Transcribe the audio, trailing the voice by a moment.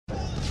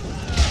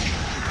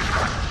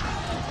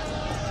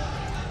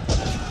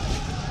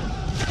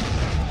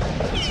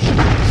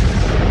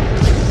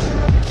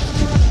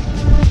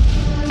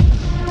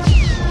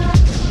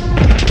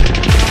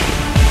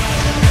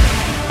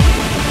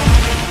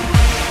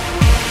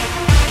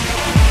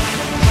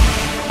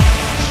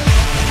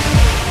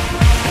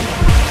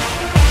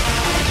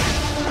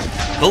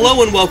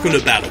Hello and welcome to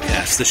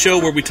Battlecast, the show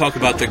where we talk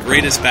about the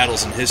greatest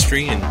battles in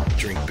history and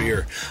drink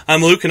beer.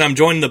 I'm Luke and I'm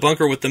joined in the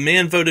bunker with the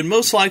man voted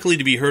most likely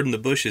to be heard in the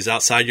bushes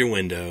outside your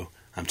window.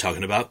 I'm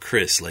talking about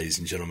Chris, ladies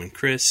and gentlemen.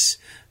 Chris,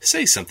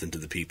 say something to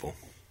the people.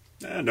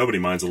 Nobody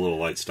minds a little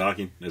light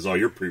stocking, as all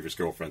your previous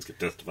girlfriends could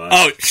testify.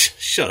 Oh,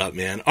 shut up,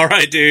 man. All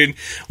right, dude.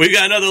 We've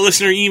got another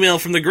listener email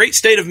from the great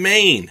state of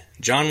Maine.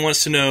 John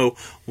wants to know,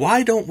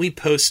 why don't we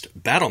post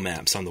battle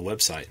maps on the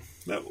website?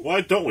 Why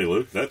don't we,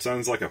 Luke? That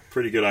sounds like a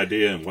pretty good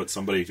idea and what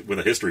somebody with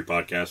a history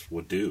podcast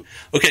would do.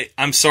 Okay,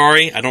 I'm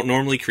sorry. I don't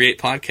normally create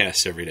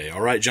podcasts every day.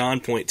 All right, John,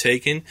 point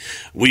taken.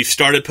 We've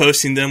started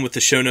posting them with the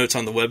show notes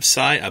on the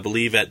website, I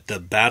believe at the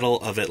Battle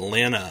of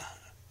Atlanta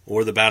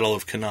or the Battle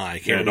of Kenai.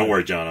 Don't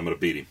worry, John. I'm going to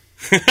beat him.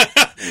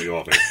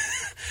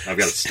 I've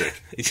got a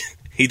stick.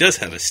 He does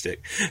have a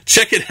stick.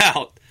 Check it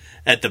out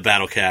at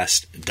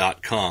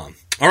thebattlecast.com.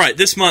 All right,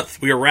 this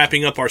month we are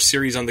wrapping up our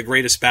series on the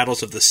greatest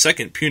battles of the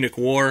Second Punic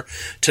War.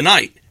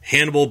 Tonight,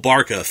 Hannibal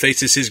Barca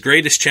faces his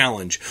greatest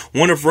challenge,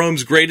 one of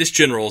Rome's greatest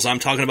generals. I'm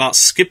talking about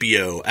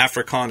Scipio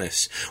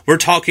Africanus. We're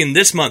talking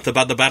this month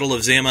about the Battle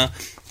of Zama.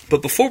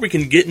 But before we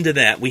can get into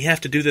that, we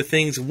have to do the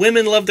things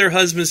women love their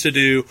husbands to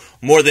do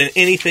more than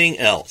anything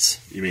else.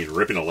 You mean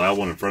ripping a loud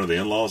one in front of the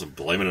in-laws and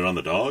blaming it on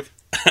the dog?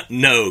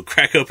 No,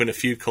 crack open a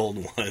few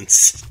cold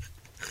ones.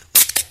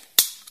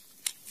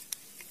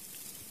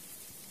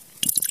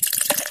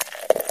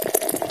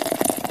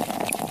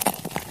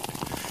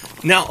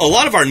 Now, a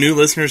lot of our new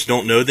listeners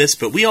don't know this,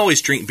 but we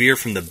always drink beer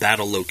from the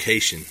battle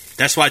location.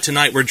 That's why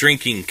tonight we're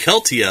drinking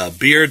Keltia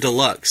Beer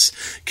Deluxe.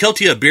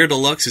 Keltia Beer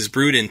Deluxe is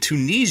brewed in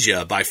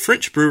Tunisia by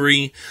French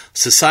brewery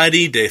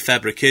Société de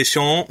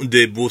Fabrication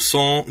de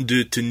Boissons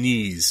de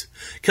Tunis.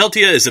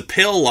 Keltia is a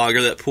pale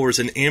lager that pours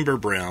an amber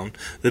brown.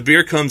 The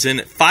beer comes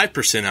in at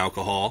 5%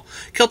 alcohol.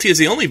 Keltia is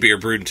the only beer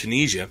brewed in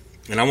Tunisia.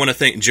 And I want to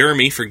thank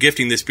Jeremy for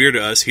gifting this beer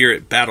to us here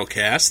at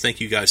Battlecast.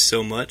 Thank you guys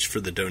so much for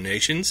the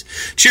donations.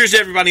 Cheers to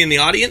everybody in the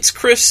audience.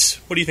 Chris,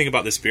 what do you think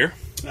about this beer?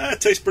 It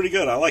tastes pretty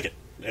good. I like it.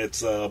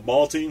 It's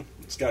malty.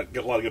 It's got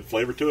a lot of good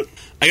flavor to it.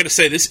 I got to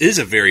say, this is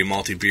a very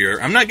malty beer.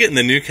 I'm not getting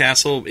the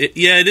Newcastle. It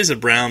is a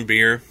brown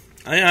beer.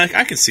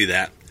 I can see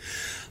that.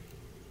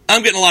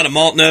 I'm getting a lot of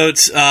malt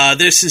notes.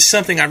 This is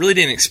something I really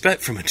didn't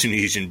expect from a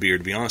Tunisian beer,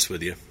 to be honest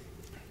with you.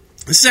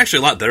 This is actually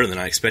a lot better than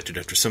I expected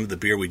after some of the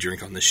beer we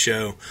drink on this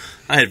show.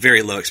 I had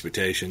very low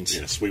expectations.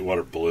 Yeah,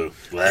 Sweetwater Blue.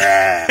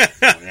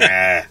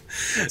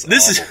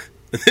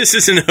 This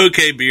is an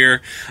okay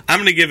beer. I'm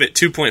going to give it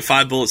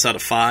 2.5 bullets out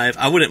of 5.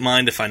 I wouldn't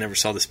mind if I never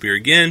saw this beer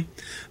again.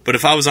 But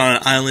if I was on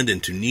an island in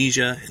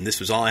Tunisia and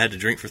this was all I had to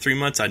drink for 3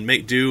 months, I'd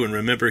make do and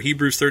remember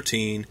Hebrews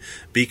 13,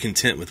 be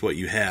content with what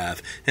you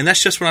have. And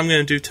that's just what I'm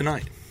going to do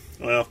tonight.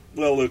 Well,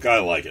 Luke, I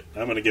like it.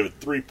 I'm going to give it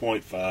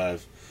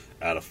 3.5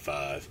 out of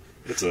 5.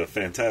 It's a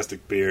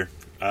fantastic beer.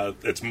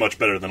 It's much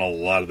better than a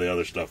lot of the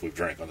other stuff we've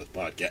drank on this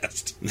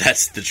podcast.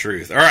 That's the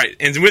truth. All right,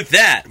 and with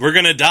that, we're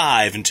going to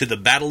dive into the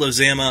Battle of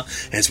Zama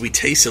as we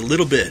taste a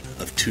little bit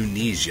of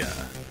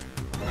Tunisia.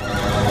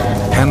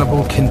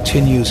 Hannibal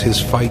continues his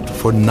fight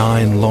for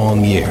 9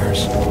 long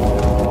years.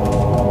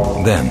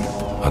 Then,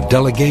 a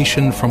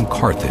delegation from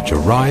Carthage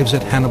arrives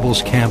at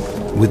Hannibal's camp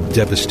with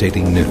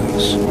devastating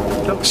news.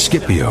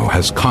 Scipio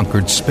has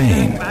conquered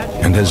Spain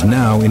and has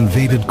now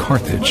invaded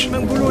Carthage.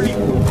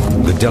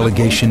 The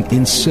delegation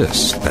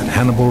insists that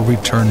Hannibal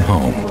return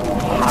home.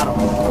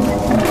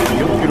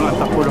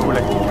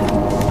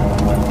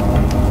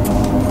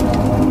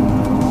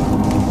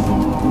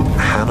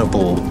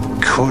 Hannibal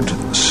could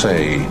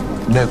say,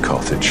 "No,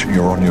 Carthage,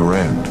 you're on your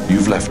own.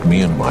 You've left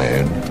me on my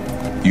own.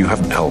 You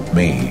haven't helped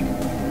me.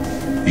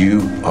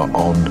 You are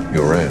on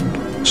your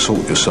own.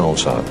 Sort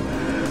yourselves out.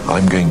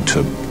 I'm going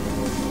to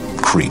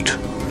Crete.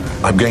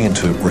 I'm going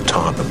into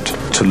retirement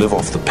to live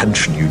off the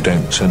pension you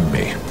don't send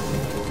me."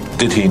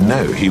 Did he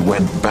know he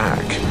went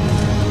back?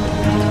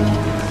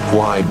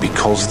 Why?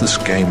 Because this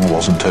game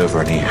wasn't over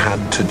and he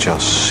had to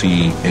just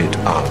see it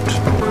out.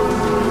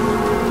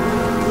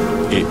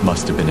 It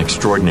must have been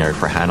extraordinary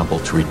for Hannibal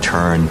to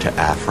return to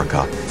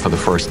Africa for the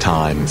first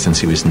time since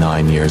he was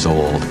 9 years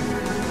old.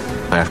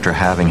 After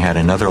having had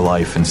another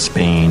life in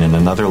Spain and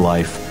another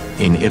life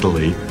in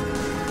Italy,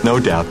 no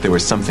doubt there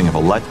was something of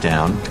a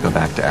letdown to go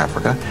back to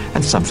Africa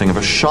and something of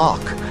a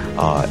shock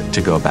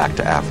to go back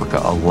to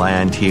Africa, a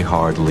land he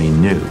hardly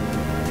knew.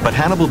 But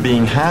Hannibal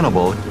being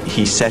Hannibal,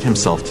 he set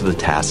himself to the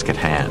task at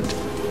hand,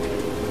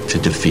 to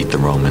defeat the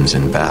Romans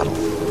in battle.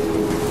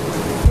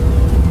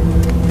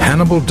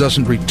 Hannibal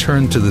doesn't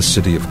return to the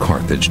city of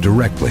Carthage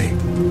directly.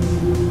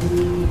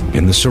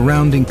 In the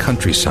surrounding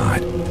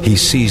countryside, he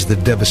sees the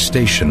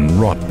devastation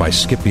wrought by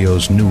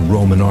Scipio's new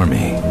Roman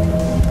army.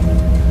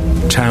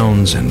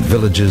 Towns and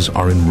villages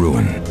are in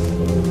ruin.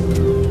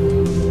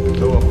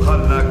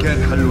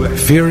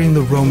 Fearing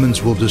the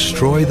Romans will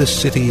destroy the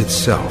city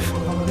itself,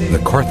 the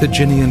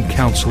Carthaginian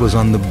council is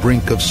on the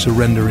brink of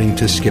surrendering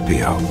to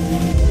Scipio.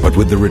 But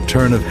with the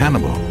return of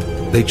Hannibal,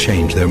 they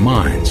change their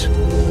minds.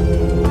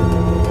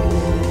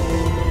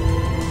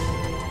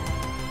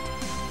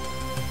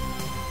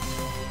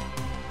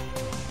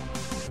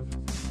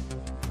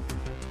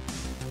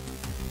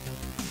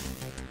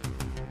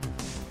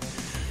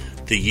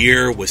 The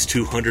year was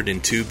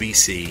 202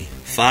 BC,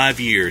 5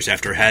 years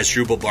after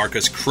Hasdrubal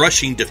Barca's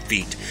crushing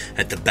defeat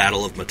at the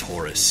Battle of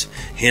Mataurus.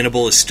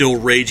 Hannibal is still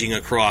raging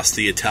across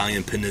the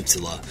Italian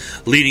peninsula,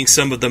 leading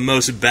some of the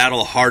most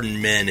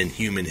battle-hardened men in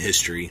human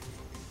history.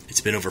 It's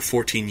been over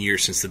 14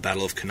 years since the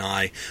Battle of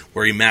Cannae,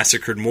 where he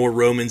massacred more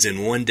Romans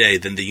in one day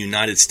than the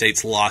United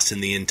States lost in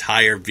the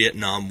entire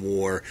Vietnam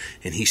War,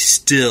 and he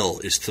still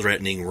is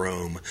threatening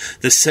Rome.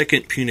 The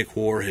Second Punic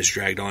War has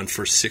dragged on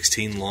for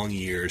 16 long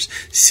years.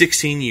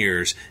 16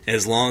 years,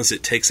 as long as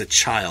it takes a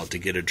child to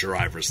get a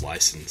driver's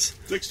license.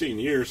 16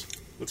 years?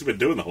 What's he been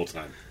doing the whole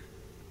time?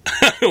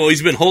 Well,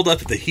 he's been holed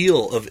up at the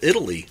heel of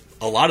Italy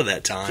a lot of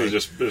that time. So he's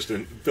just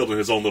building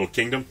his own little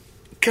kingdom?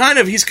 Kind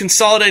of. He's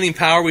consolidating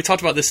power. We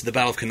talked about this at the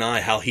Battle of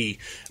Cannae, how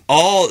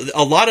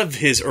a lot of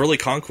his early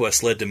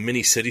conquests led to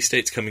many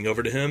city-states coming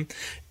over to him.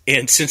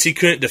 And since he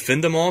couldn't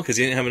defend them all because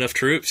he didn't have enough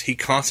troops, he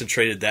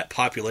concentrated that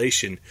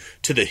population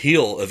to the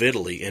heel of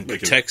Italy and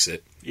protects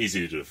it.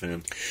 Easy to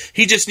defend.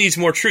 He just needs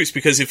more troops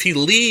because if he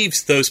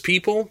leaves those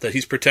people that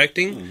he's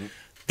protecting,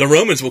 the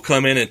Romans will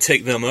come in and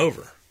take them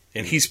over.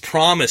 And he's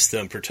promised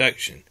them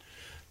protection.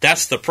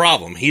 That's the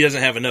problem. He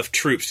doesn't have enough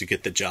troops to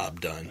get the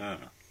job done.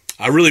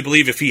 I really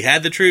believe if he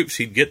had the troops,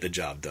 he'd get the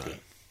job done.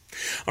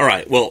 All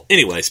right, well,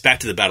 anyways, back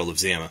to the Battle of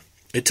Zama.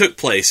 It took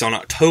place on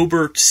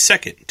October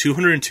 2nd,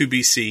 202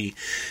 BC,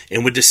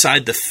 and would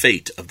decide the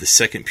fate of the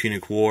Second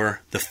Punic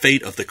War, the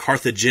fate of the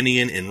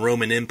Carthaginian and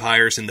Roman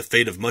empires, and the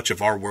fate of much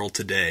of our world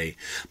today.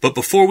 But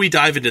before we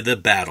dive into the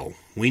battle,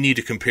 we need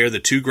to compare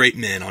the two great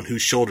men on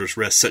whose shoulders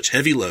rest such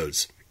heavy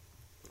loads,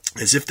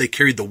 as if they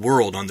carried the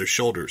world on their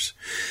shoulders.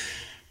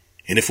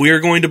 And if we are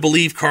going to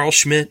believe Carl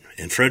Schmitt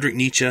and Friedrich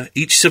Nietzsche,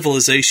 each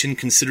civilization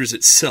considers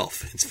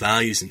itself, its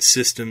values and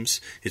systems,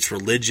 its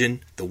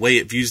religion, the way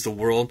it views the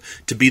world,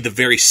 to be the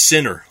very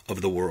center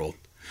of the world.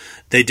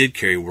 They did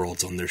carry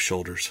worlds on their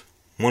shoulders.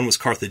 One was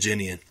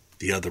Carthaginian,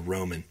 the other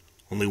Roman.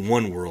 Only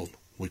one world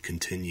would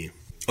continue.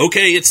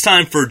 Okay, it's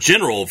time for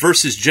General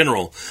versus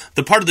General,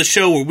 the part of the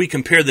show where we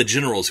compare the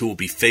generals who will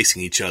be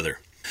facing each other.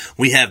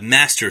 We have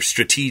Master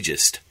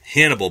Strategist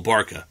Hannibal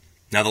Barca.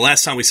 Now, the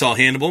last time we saw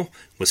Hannibal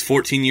was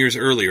 14 years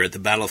earlier at the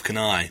Battle of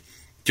Cannae.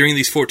 During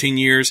these 14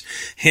 years,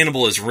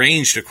 Hannibal has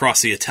ranged across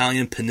the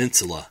Italian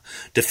peninsula,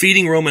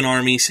 defeating Roman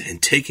armies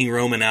and taking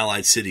Roman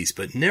allied cities,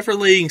 but never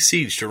laying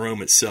siege to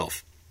Rome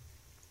itself.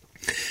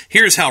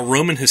 Here's how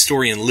Roman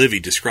historian Livy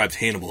described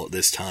Hannibal at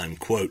this time,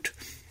 quote,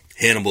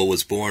 Hannibal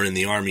was born in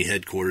the army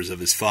headquarters of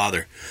his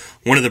father,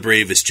 one of the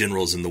bravest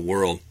generals in the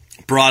world.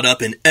 Brought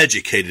up and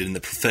educated in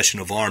the profession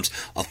of arms,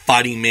 a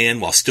fighting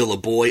man while still a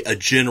boy, a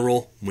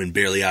general when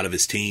barely out of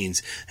his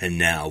teens, and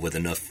now with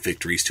enough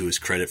victories to his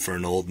credit for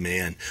an old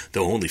man,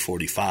 though only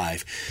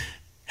 45.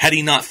 Had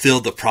he not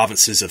filled the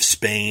provinces of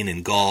Spain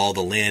and Gaul,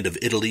 the land of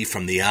Italy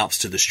from the Alps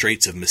to the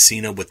Straits of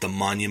Messina with the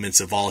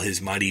monuments of all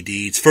his mighty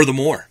deeds?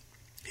 Furthermore,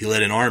 he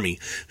led an army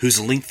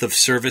whose length of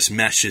service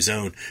matched his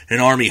own, an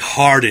army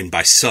hardened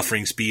by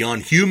sufferings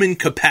beyond human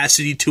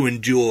capacity to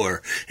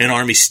endure, an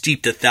army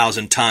steeped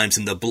 1,000 times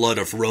in the blood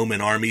of Roman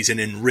armies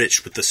and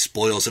enriched with the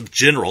spoils of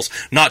generals,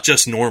 not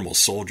just normal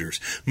soldiers.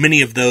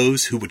 Many of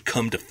those who would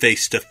come to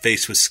face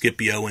with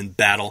Scipio in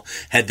battle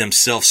had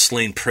themselves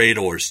slain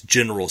praetors,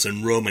 generals,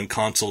 and Roman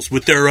consuls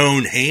with their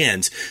own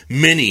hands.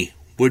 Many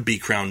would-be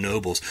crowned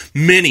nobles.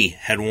 Many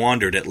had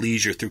wandered at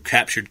leisure through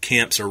captured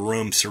camps or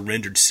Rome's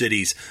surrendered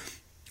cities.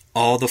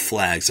 All the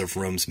flags of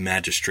Rome's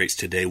magistrates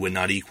today would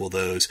not equal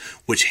those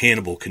which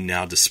Hannibal can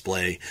now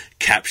display,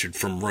 captured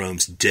from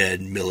Rome's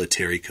dead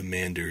military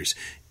commanders.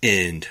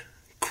 End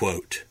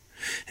quote.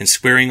 And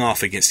squaring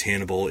off against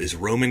Hannibal is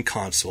Roman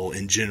consul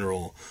and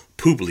general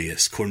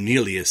Publius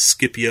Cornelius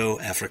Scipio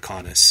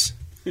Africanus.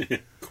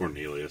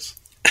 Cornelius.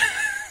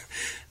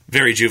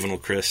 Very juvenile,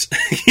 Chris.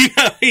 You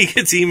know, he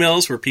gets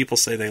emails where people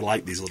say they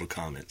like these little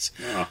comments.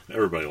 Oh,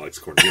 everybody likes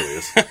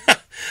Cornelius.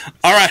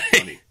 All right.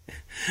 Funny.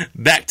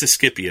 Back to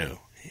Scipio.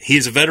 He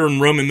is a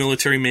veteran Roman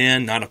military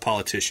man, not a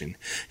politician.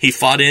 He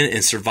fought in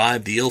and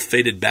survived the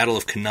ill-fated Battle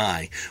of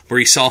Cannae, where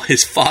he saw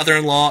his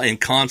father-in-law and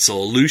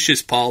consul,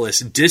 Lucius Paulus,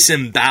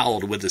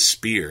 disemboweled with a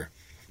spear.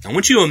 I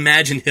want you to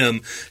imagine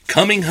him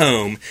coming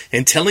home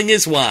and telling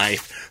his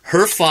wife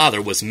her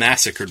father was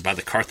massacred by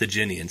the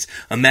Carthaginians.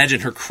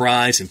 Imagine her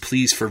cries and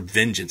pleas for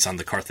vengeance on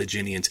the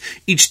Carthaginians,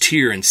 each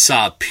tear and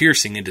sob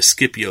piercing into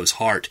Scipio's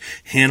heart.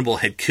 Hannibal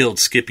had killed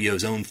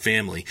Scipio's own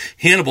family.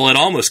 Hannibal had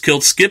almost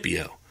killed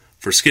Scipio.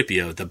 For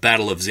Scipio, the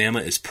Battle of Zama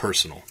is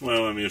personal.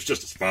 Well, I mean, it's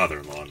just his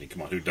father-in-law. I mean,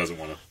 come on, who doesn't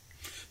want to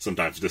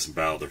sometimes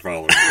disembowel their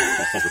father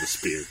with a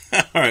spear?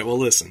 All right, well,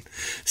 listen.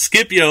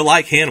 Scipio,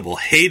 like Hannibal,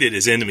 hated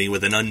his enemy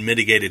with an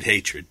unmitigated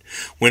hatred.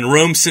 When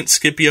Rome sent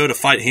Scipio to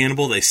fight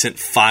Hannibal, they sent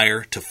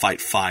fire to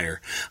fight fire.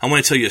 I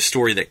want to tell you a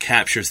story that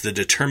captures the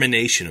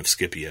determination of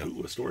Scipio.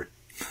 Ooh, a story.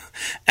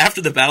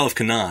 After the Battle of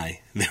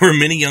Cannae, there were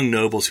many young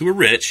nobles who were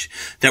rich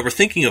that were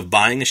thinking of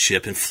buying a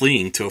ship and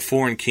fleeing to a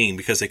foreign king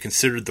because they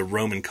considered the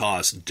Roman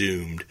cause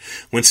doomed.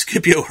 When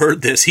Scipio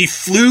heard this, he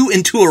flew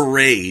into a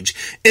rage,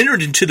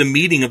 entered into the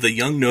meeting of the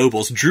young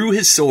nobles, drew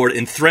his sword,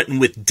 and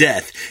threatened with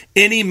death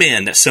any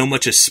man that so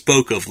much as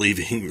spoke of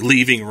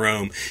leaving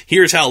Rome.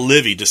 Here's how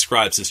Livy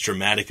describes this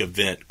dramatic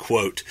event.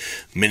 Quote,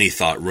 "Many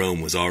thought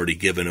Rome was already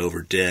given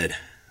over dead.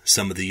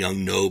 Some of the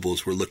young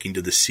nobles were looking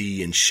to the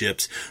sea in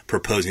ships,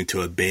 proposing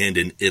to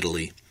abandon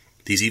Italy.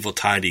 These evil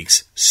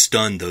tidings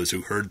stunned those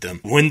who heard them.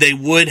 When they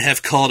would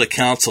have called a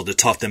council to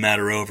talk the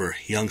matter over,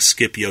 young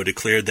Scipio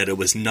declared that it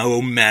was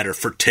no matter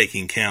for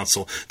taking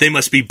counsel. They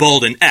must be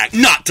bold and act,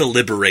 not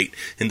deliberate,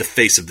 in the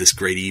face of this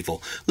great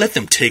evil. Let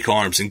them take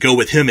arms and go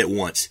with him at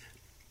once.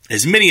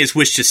 As many as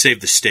wished to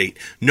save the state,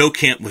 no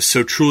camp was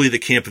so truly the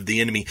camp of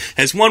the enemy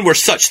as one where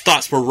such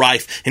thoughts were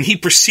rife, and he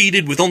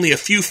proceeded with only a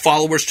few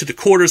followers to the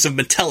quarters of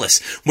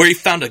Metellus, where he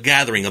found a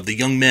gathering of the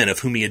young men of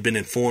whom he had been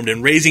informed,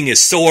 and raising his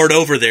sword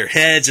over their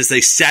heads as they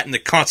sat in the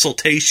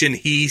consultation,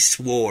 he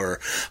swore,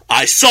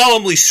 'I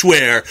solemnly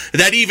swear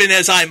that even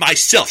as I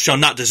myself shall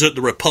not desert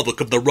the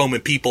republic of the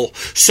Roman people,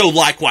 so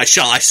likewise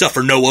shall I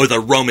suffer no other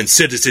Roman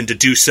citizen to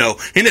do so,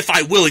 and if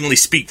I willingly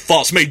speak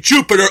false, may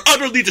Jupiter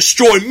utterly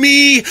destroy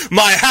me,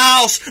 my house,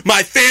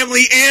 my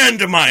family,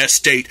 and my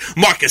estate.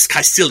 Marcus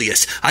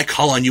Caecilius, I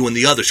call on you and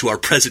the others who are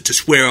present to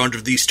swear under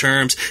these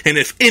terms, and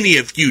if any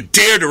of you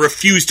dare to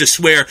refuse to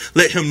swear,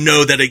 let him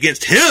know that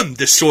against him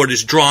the sword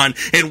is drawn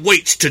and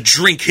waits to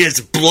drink his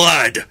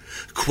blood.'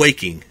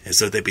 Quaking as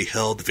though they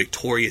beheld the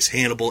victorious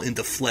Hannibal in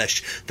the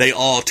flesh, they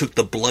all took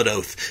the blood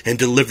oath and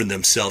delivered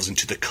themselves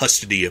into the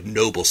custody of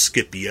noble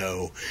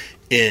Scipio."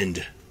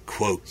 End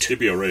quote.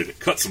 Scipio ready to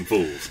cut some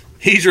fools.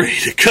 He's ready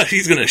to cut.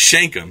 He's going to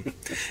shank him.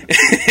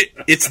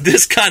 It's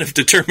this kind of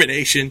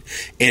determination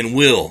and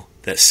will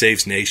that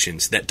saves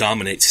nations, that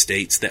dominates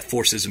states, that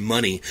forces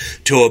money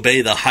to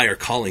obey the higher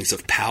callings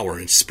of power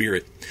and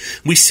spirit.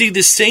 We see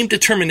this same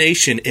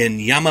determination in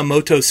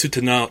Yamamoto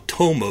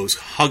Tsutomo's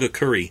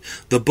Hagakure,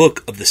 the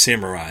Book of the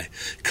Samurai.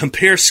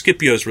 Compare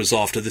Scipio's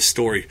resolve to this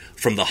story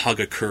from the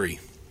Hagakure.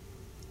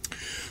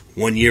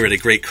 "One year at a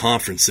great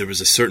conference there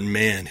was a certain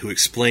man who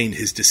explained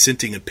his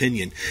dissenting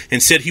opinion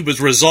and said he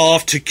was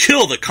resolved to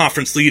kill the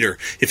conference leader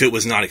if it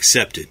was not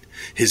accepted.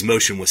 His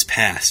motion was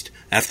passed.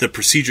 After the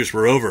procedures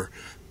were over,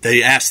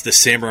 they asked the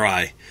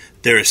samurai,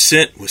 their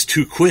assent was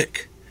too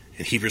quick,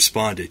 and he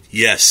responded,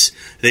 'Yes,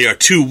 they are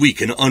too weak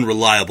and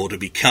unreliable to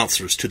be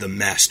counselors to the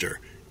master.'"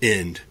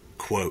 End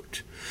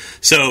quote.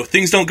 So,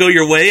 things don't go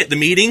your way at the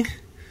meeting?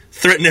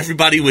 Threaten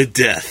everybody with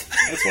death.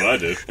 That's what I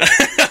do.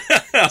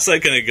 How's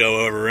that going to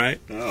go over, right?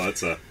 Oh,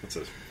 that's a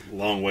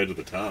long way to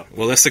the top.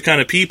 Well, that's the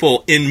kind of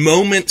people, in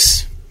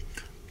moments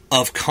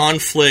of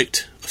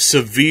conflict,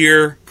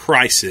 severe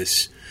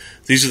crisis,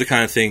 these are the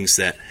kind of things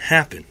that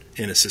happen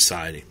in a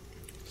society.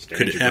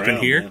 Could it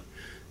happen here? Man.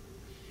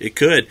 It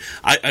could.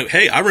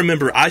 I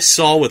remember I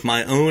saw with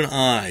my own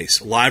eyes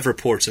live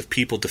reports of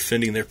people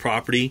defending their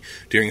property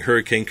during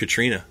Hurricane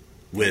Katrina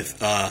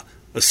with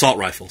assault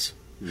rifles.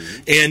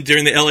 Mm-hmm. And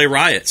during the LA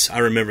riots, I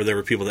remember there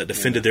were people that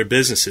defended their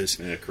businesses.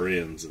 Yeah,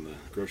 Koreans in the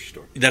grocery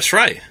store. That's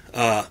right.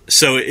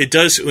 So it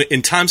does,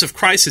 in times of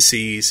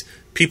crises,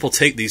 people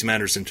take these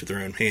matters into their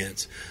own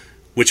hands,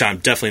 which I'm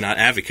definitely not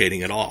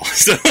advocating at all.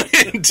 So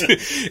in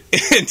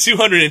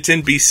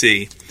 210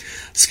 BC,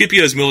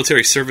 Scipio's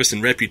military service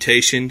and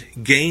reputation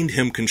gained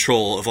him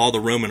control of all the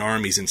Roman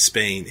armies in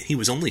Spain. He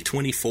was only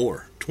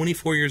 24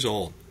 years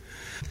old.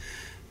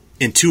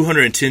 In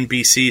 210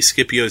 BC,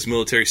 Scipio's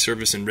military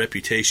service and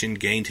reputation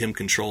gained him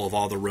control of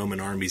all the Roman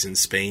armies in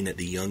Spain at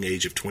the young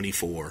age of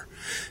 24.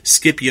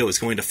 Scipio is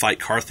going to fight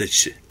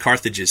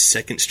Carthage's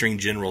second-string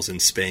generals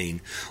in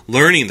Spain,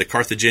 learning the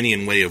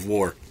Carthaginian way of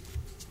war,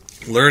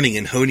 learning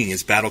and honing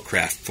his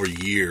battlecraft for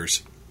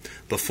years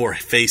before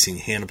facing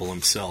Hannibal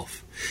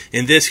himself.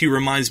 In this, he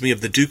reminds me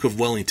of the Duke of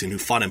Wellington, who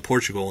fought in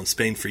Portugal and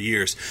Spain for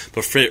years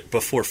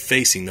before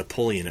facing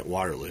Napoleon at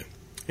Waterloo.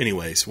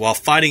 Anyways, while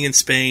fighting in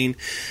Spain,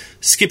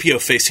 Scipio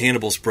faced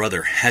Hannibal's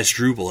brother,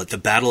 Hasdrubal, at the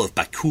Battle of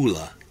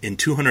Baecula in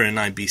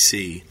 209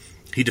 BC.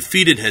 He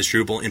defeated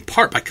Hasdrubal in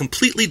part by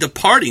completely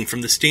departing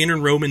from the standard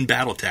Roman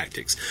battle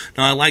tactics.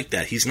 Now, I like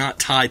that. He's not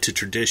tied to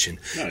tradition.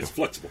 No, he's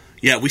flexible.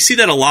 Yeah, we see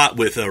that a lot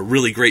with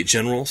really great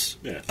generals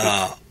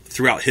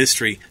throughout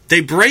history.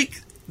 They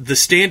break the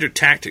standard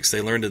tactics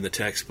they learned in the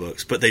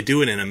textbooks, but they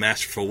do it in a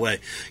masterful way.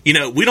 You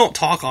know, we don't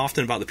talk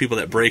often about the people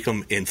that break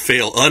them and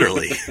fail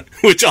utterly,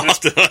 which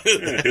often...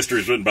 history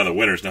is written by the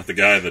winners, not the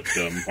guy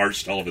that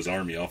marched all of his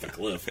army off a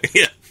cliff.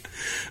 Yeah.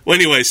 Well,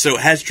 anyway, so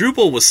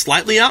Hasdrubal was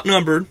slightly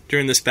outnumbered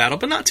during this battle,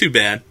 but not too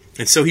bad.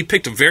 And so he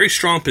picked a very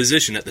strong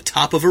position at the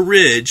top of a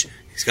ridge.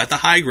 He's got the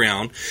high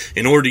ground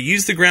in order to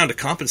use the ground to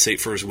compensate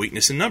for his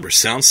weakness in numbers.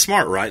 Sounds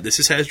smart, right? This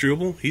is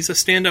Hasdrubal. He's a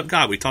stand-up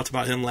guy. We talked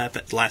about him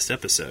last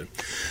episode.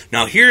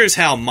 Now, here is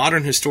how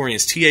modern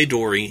historians T.A.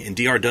 Dorey and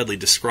D.R. Dudley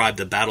describe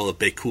the Battle of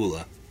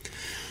Baecula.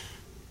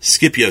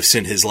 Scipio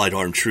sent his light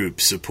armed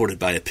troops, supported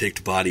by a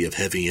picked body of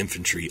heavy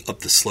infantry, up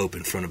the slope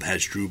in front of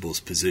Hasdrubal's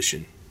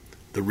position.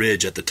 The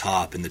ridge at the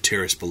top and the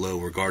terrace below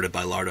were guarded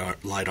by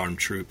light armed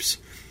troops.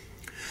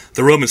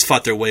 The Romans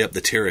fought their way up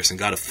the terrace and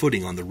got a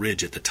footing on the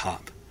ridge at the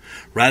top.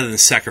 Rather than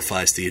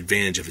sacrifice the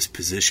advantage of his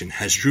position,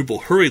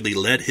 Hasdrubal hurriedly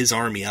led his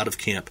army out of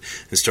camp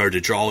and started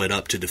to draw it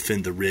up to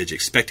defend the ridge,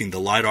 expecting the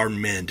light-armed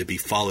men to be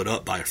followed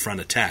up by a front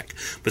attack.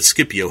 But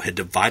Scipio had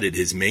divided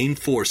his main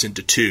force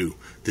into two.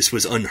 This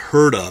was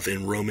unheard of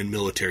in Roman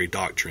military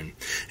doctrine,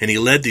 and he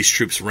led these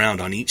troops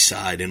round on each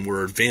side and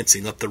were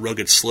advancing up the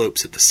rugged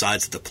slopes at the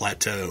sides of the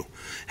plateau.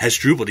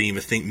 Hasdrubal didn't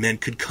even think men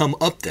could come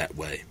up that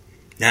way.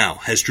 Now,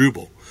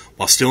 Hasdrubal,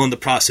 while still in the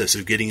process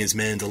of getting his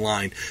men into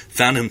line,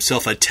 found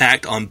himself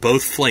attacked on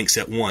both flanks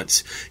at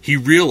once. He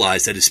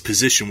realized that his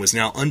position was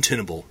now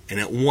untenable, and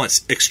at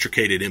once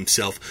extricated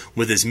himself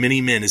with as many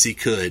men as he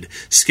could.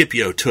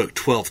 Scipio took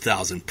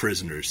 12,000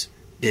 prisoners.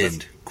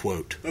 End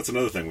quote. That's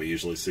another thing we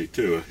usually see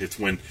too. It's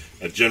when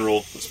a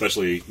general,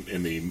 especially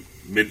in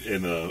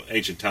the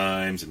ancient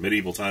times and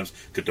medieval times,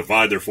 could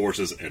divide their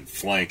forces and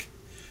flank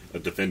a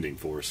defending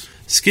force.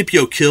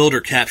 Scipio killed or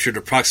captured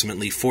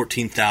approximately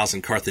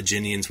 14,000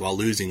 Carthaginians while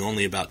losing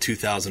only about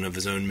 2,000 of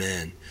his own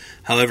men.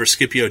 However,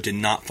 Scipio did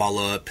not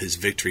follow up his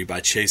victory by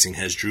chasing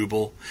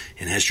Hasdrubal,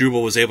 and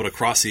Hasdrubal was able to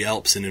cross the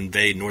Alps and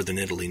invade northern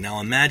Italy. Now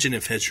imagine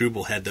if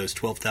Hasdrubal had those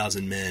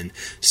 12,000 men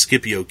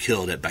Scipio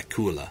killed at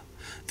Baecula.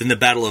 Then the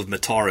Battle of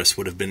Metaurus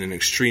would have been an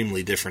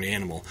extremely different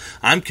animal.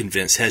 I'm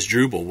convinced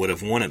Hasdrubal would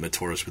have won at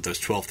Metaurus with those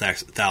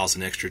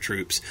 12,000 extra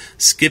troops.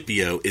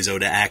 Scipio is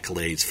owed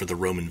accolades for the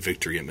Roman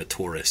victory at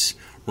Metaurus.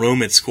 Rome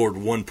had scored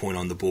 1 point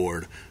on the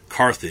board.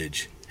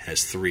 Carthage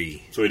has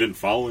 3. So he didn't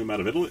follow him out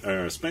of Italy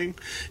or Spain?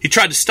 He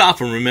tried to stop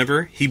him,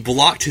 remember? He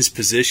blocked his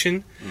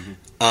position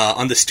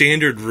on the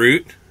standard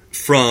route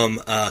from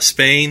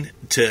Spain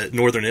to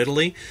northern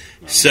Italy.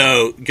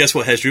 So guess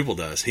what Hasdrubal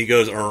does? He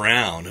goes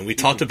around, and we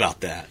talked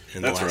about that.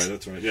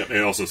 That's right. Yeah,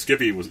 and also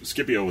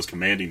Scipio was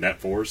commanding that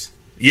force.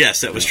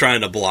 Yes, that was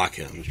trying to block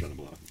him.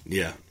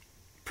 Yeah,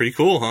 pretty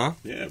cool, huh?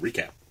 Yeah.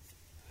 Recap.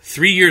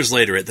 3 years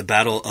later, at the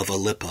Battle of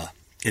Alyppa,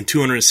 in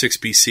 206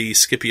 BC,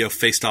 Scipio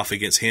faced off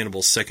against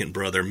Hannibal's second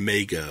brother,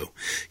 Mago.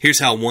 Here's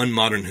how one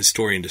modern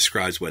historian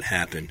describes what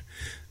happened.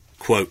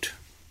 Quote,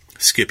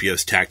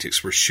 Scipio's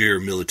tactics were sheer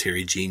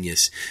military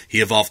genius.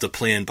 He evolved a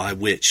plan by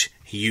which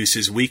he used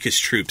his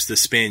weakest troops, the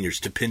Spaniards,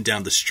 to pin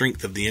down the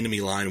strength of the enemy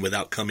line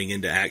without coming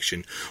into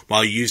action,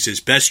 while he used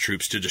his best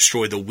troops to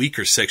destroy the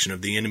weaker section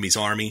of the enemy's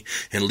army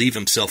and leave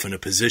himself in a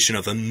position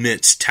of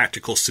immense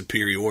tactical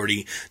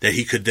superiority that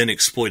he could then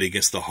exploit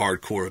against the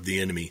hard core of the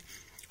enemy.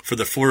 For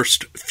the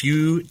first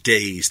few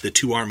days, the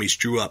two armies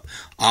drew up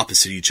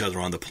opposite each other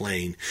on the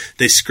plain.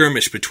 They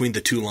skirmished between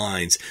the two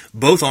lines.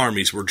 Both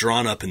armies were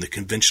drawn up in the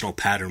conventional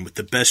pattern, with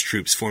the best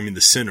troops forming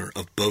the center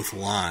of both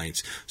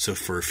lines. So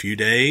for a few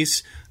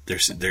days,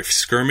 they're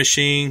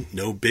skirmishing,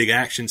 no big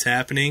actions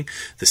happening.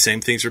 The same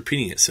thing's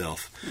repeating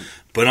itself.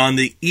 But on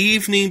the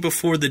evening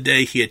before the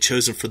day he had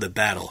chosen for the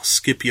battle,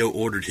 Scipio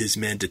ordered his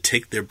men to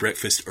take their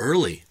breakfast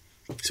early.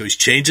 So he's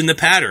changing the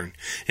pattern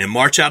and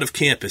march out of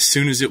camp as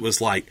soon as it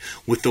was light,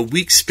 with the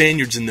weak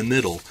Spaniards in the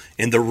middle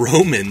and the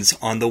Romans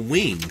on the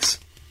wings.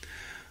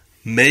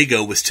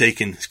 Mago was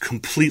taken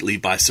completely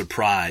by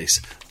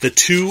surprise. The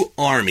two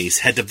armies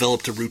had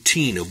developed a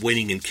routine of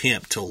waiting in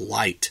camp till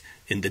light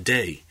in the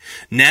day.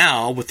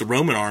 Now, with the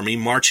Roman army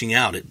marching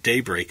out at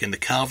daybreak and the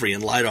cavalry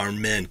and light-armed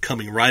men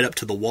coming right up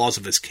to the walls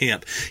of his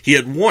camp, he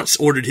had once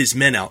ordered his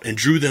men out and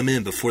drew them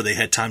in before they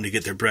had time to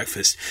get their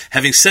breakfast.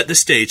 Having set the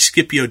stage,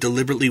 Scipio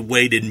deliberately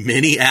waited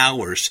many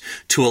hours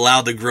to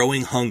allow the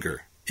growing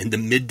hunger and the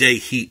midday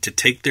heat to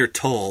take their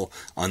toll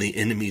on the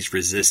enemy's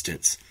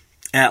resistance.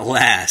 At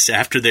last,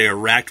 after they are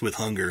racked with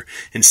hunger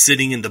and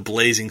sitting in the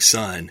blazing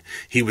sun,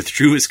 he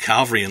withdrew his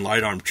cavalry and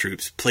light-armed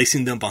troops,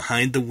 placing them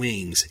behind the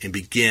wings, and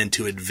began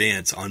to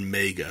advance on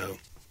Mago.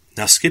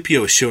 Now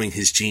Scipio is showing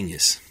his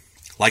genius.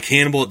 Like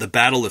Hannibal at the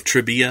Battle of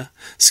Trebia,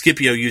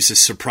 Scipio uses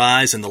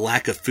surprise and the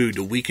lack of food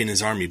to weaken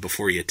his army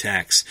before he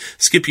attacks.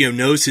 Scipio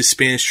knows his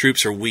Spanish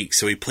troops are weak,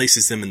 so he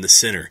places them in the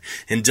center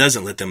and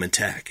doesn't let them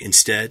attack.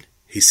 Instead,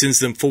 he sends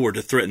them forward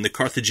to threaten the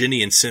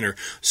Carthaginian center,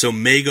 so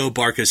Mago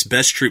Barca's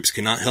best troops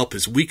cannot help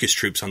his weakest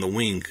troops on the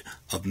wing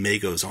of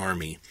Mago's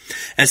army.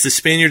 As the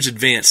Spaniards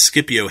advance,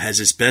 Scipio has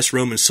his best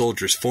Roman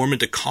soldiers form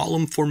into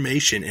column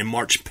formation and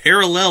march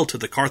parallel to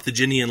the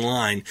Carthaginian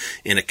line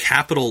in a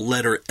capital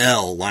letter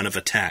L line of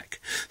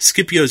attack.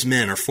 Scipio's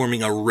men are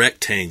forming a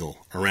rectangle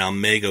around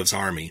Mago's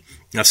army.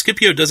 Now,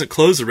 Scipio doesn't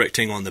close the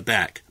rectangle on the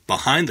back,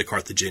 behind the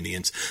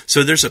Carthaginians,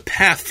 so there's a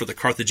path for the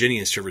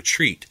Carthaginians to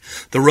retreat.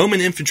 The Roman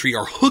infantry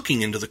are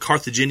hooking into the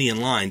Carthaginian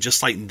line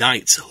just like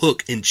knights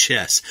hook in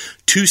chess,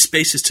 2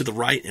 spaces to the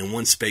right and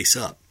 1 space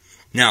up.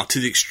 Now, to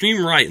the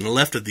extreme right and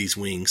left of these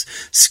wings,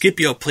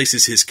 Scipio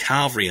places his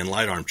cavalry and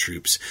light-armed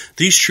troops.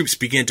 These troops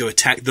begin to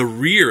attack the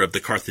rear of the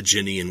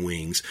Carthaginian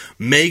wings.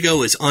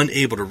 Mago is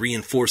unable to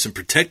reinforce and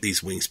protect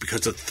these wings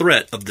because of the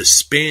threat of the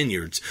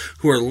Spaniards,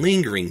 who are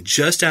lingering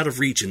just out of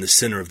reach in the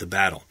center of the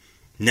battle.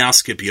 Now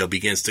Scipio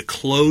begins to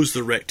close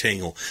the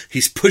rectangle.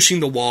 He's pushing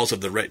the walls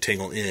of the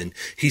rectangle in.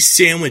 He's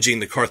sandwiching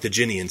the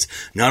Carthaginians.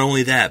 Not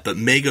only that, but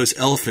Mago's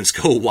elephants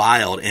go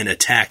wild and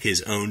attack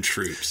his own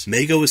troops.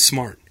 Mago is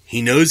smart.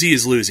 He knows he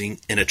is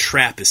losing, and a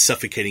trap is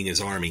suffocating his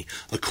army.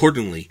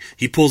 Accordingly,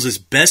 he pulls his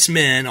best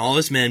men, all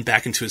his men,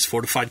 back into his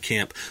fortified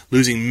camp,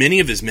 losing many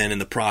of his men in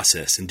the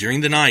process. And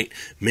during the night,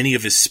 many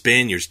of his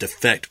Spaniards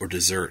defect or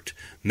desert.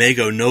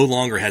 Mago no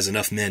longer has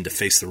enough men to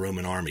face the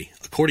Roman army.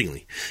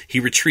 Accordingly, he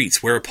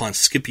retreats, whereupon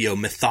Scipio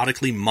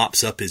methodically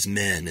mops up his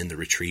men in the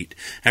retreat.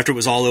 After it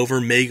was all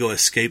over, Mago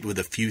escaped with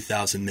a few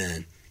thousand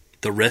men.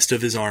 The rest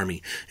of his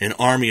army, an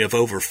army of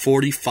over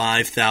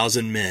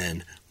 45,000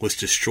 men, was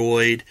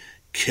destroyed,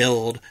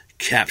 killed,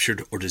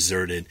 captured, or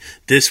deserted.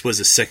 This was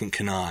the Second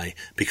Cannae.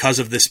 Because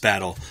of this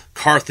battle,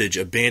 Carthage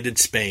abandoned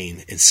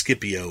Spain, and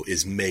Scipio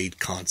is made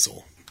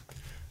consul.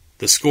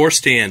 The score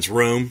stands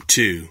Rome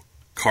 2,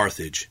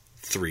 Carthage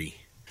 3.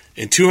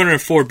 In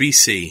 204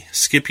 BC,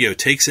 Scipio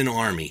takes an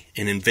army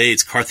and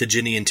invades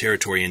Carthaginian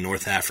territory in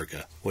North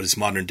Africa, what is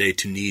modern-day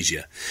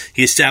Tunisia.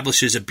 He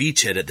establishes a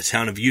beachhead at the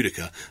town of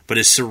Utica, but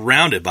is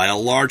surrounded by a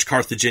large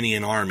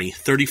Carthaginian army,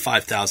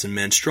 35,000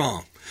 men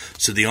strong.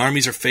 So the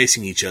armies are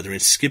facing each other,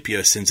 and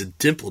Scipio sends a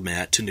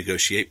diplomat to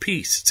negotiate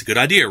peace. It's a good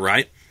idea,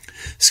 right?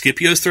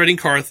 Scipio is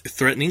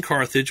threatening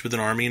Carthage with an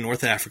army in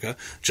North Africa,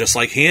 just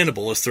like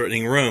Hannibal is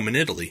threatening Rome and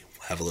Italy.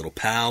 We'll have a little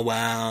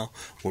powwow,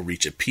 we'll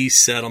reach a peace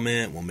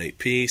settlement, we'll make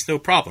peace, no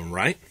problem,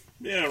 right?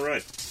 Yeah,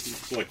 right.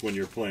 It's like when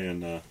you're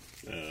playing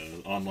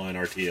online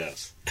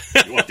RTS.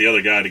 You want the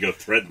other guy to go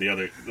threaten the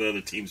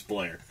other team's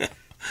player. Get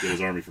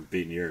his army from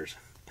beating yours.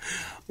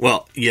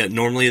 Well, yeah,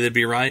 normally they'd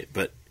be right,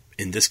 but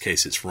in this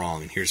case it's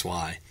wrong, and here's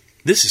why.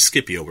 This is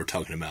Scipio we're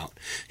talking about.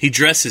 He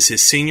dresses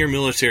his senior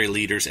military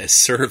leaders as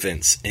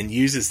servants and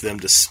uses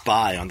them to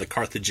spy on the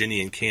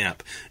Carthaginian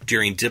camp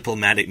during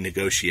diplomatic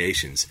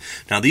negotiations.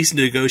 Now, these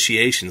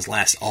negotiations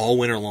last all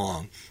winter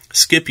long.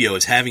 Scipio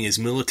is having his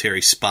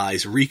military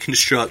spies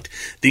reconstruct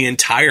the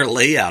entire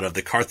layout of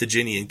the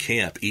Carthaginian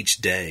camp each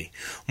day.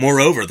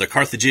 Moreover, the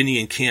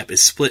Carthaginian camp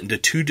is split into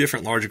two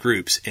different large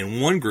groups,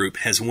 and one group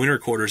has winter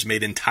quarters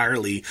made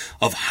entirely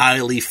of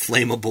highly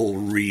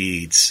flammable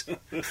reeds.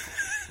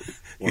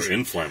 Or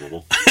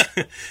inflammable.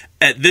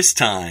 At this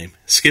time,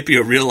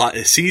 Scipio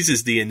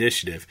seizes the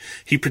initiative.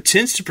 He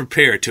pretends to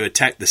prepare to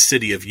attack the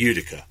city of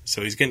Utica.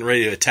 So he's getting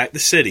ready to attack the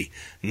city,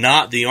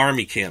 not the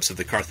army camps of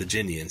the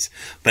Carthaginians.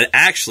 But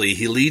actually,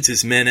 he leads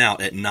his men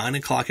out at 9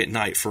 o'clock at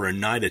night for a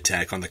night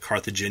attack on the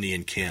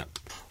Carthaginian camp.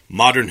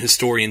 Modern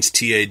historians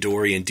T.A.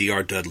 Dorey and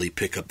D.R. Dudley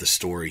pick up the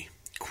story.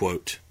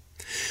 Quote,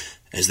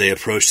 "As they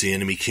approached the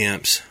enemy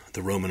camps,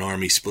 the Roman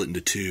army split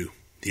into two.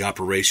 The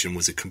operation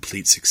was a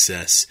complete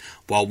success.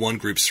 While one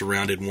group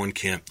surrounded one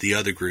camp, the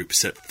other group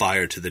set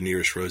fire to the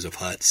nearest rows of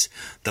huts.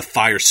 The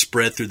fire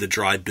spread through the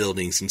dry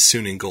buildings and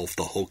soon engulfed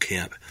the whole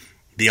camp.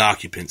 The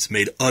occupants,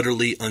 made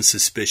utterly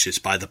unsuspicious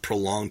by the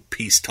prolonged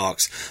peace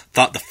talks,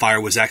 thought the fire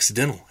was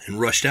accidental and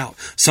rushed out,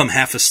 some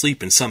half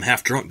asleep and some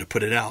half drunk, to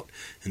put it out.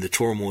 In the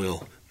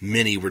turmoil,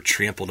 many were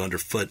trampled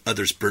underfoot,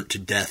 others burnt to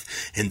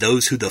death, and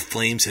those who the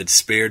flames had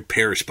spared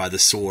perished by the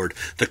sword.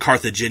 The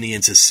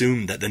Carthaginians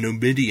assumed that the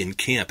Numidian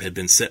camp had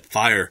been set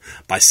fire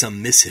by some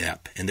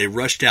mishap, and they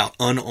rushed out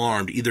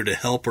unarmed either to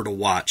help or to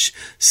watch.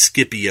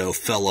 Scipio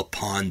fell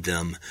upon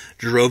them,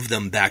 drove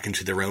them back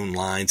into their own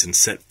lines, and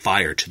set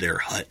fire to their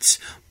huts.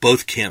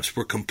 Both camps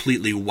were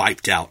completely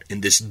wiped out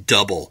in this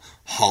double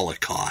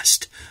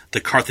holocaust.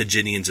 The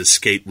Carthaginians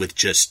escaped with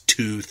just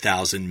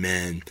 2,000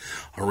 men.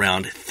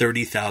 Around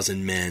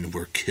 30,000 men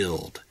were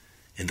killed,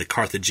 and the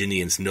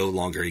Carthaginians no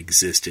longer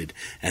existed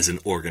as an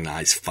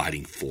organized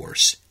fighting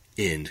force."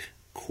 End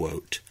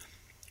quote.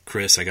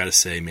 Chris, I gotta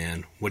say,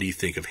 man, what do you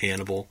think of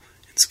Hannibal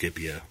and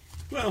Scipio?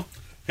 Well,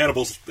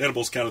 Hannibal's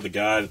kind of the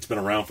guy that's been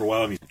around for a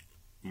while. He's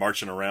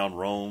marching around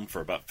Rome for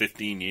about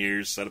 15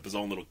 years, set up his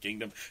own little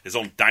kingdom, his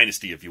own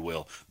dynasty, if you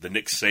will, the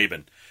Nick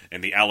Saban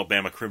and the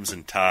Alabama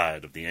Crimson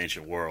Tide of the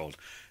ancient world.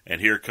 And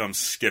here comes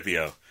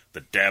Scipio,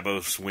 the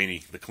Dabo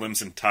Sweeney, the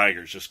Clemson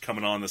Tigers, just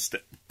coming on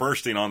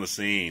bursting on the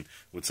scene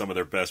with some of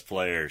their best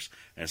players,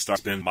 and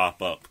starts to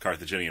mop up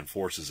Carthaginian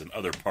forces in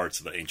other parts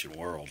of the ancient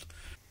world.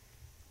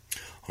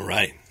 All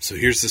right, so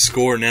here's the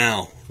score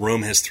now.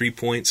 Rome has 3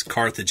 points.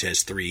 Carthage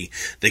has 3.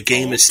 The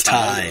game is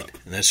tied.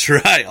 That's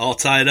right, all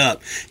tied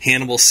up.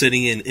 Hannibal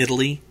sitting in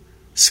Italy.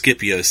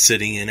 Scipio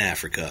sitting in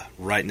Africa,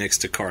 right next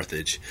to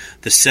Carthage.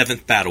 The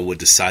 7th battle would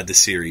decide the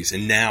series,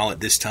 and now, at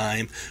this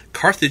time,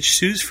 Carthage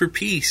sues for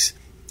peace.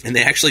 And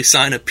they actually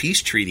sign a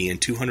peace treaty in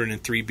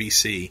 203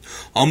 BC.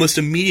 Almost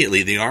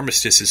immediately, the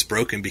armistice is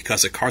broken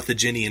because a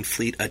Carthaginian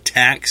fleet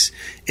attacks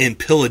and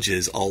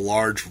pillages a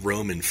large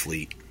Roman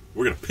fleet.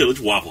 We're going to pillage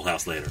Waffle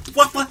House later.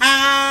 Waffle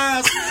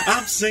House!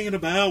 I'm singing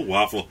about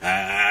Waffle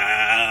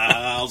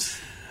House.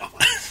 Waffle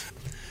House.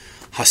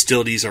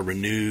 Hostilities are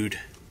renewed,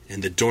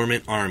 and the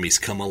dormant armies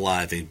come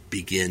alive and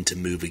begin to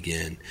move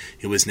again.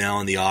 It was now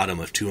in the autumn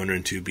of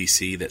 202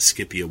 BC that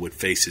Scipio would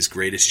face his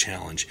greatest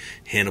challenge,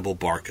 Hannibal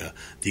Barca,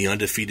 the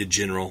undefeated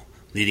general,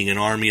 leading an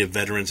army of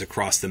veterans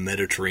across the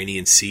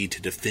Mediterranean Sea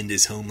to defend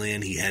his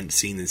homeland he hadn't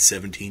seen in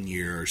 17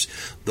 years.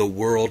 The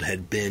world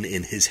had been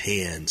in his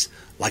hands,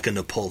 like a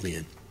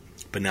Napoleon.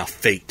 But now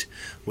fate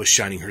was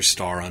shining her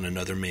star on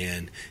another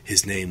man.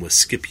 His name was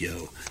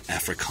Scipio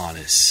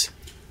Africanus.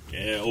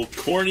 Yeah, old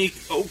corny.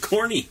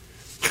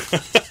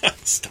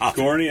 Stop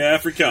Corny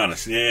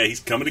Africanus. Yeah, he's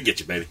coming to get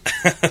you, baby.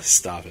 it.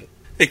 Stop it.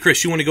 Hey,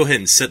 Chris, you want to go ahead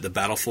and set the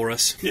battle for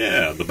us?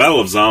 Yeah, the Battle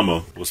of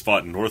Zama was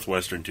fought in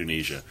northwestern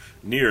Tunisia,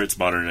 near its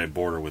modern-day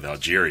border with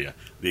Algeria.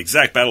 The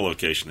exact battle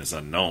location is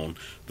unknown.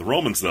 The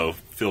Romans, though,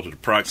 fielded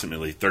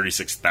approximately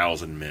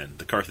 36,000 men.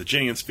 The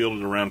Carthaginians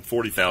fielded around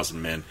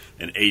 40,000 men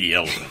and 80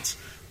 elephants.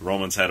 The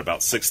Romans had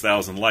about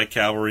 6,000 light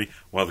cavalry,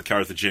 while the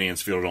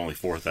Carthaginians fielded only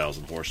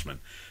 4,000 horsemen.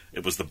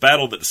 It was the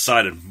battle that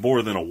decided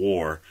more than a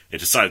war. It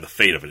decided the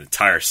fate of an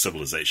entire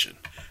civilization.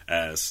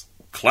 As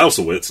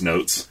Clausewitz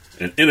notes,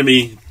 an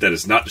enemy that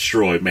is not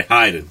destroyed may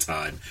hide in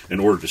time in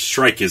order to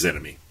strike his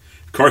enemy.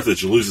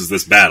 Carthage loses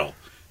this battle.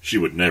 She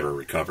would never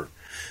recover.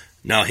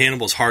 Now,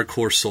 Hannibal's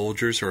hardcore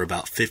soldiers are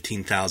about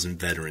 15,000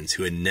 veterans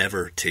who had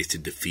never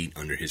tasted defeat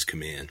under his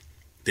command.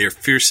 They are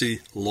fiercely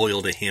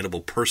loyal to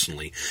Hannibal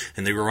personally,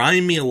 and they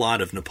remind me a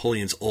lot of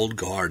Napoleon's old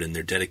guard in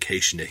their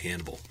dedication to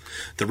Hannibal.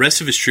 The rest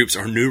of his troops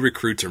are new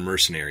recruits or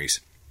mercenaries.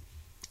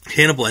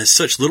 Hannibal has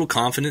such little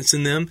confidence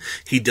in them,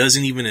 he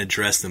doesn't even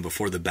address them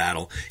before the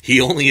battle.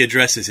 He only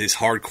addresses his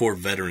hardcore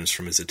veterans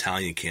from his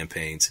Italian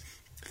campaigns.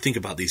 Think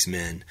about these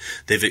men.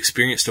 They've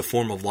experienced a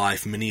form of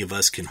life many of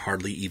us can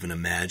hardly even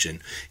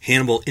imagine.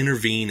 Hannibal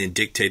intervened and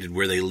dictated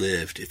where they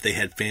lived, if they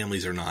had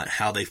families or not,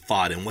 how they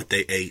fought and what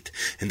they ate,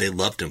 and they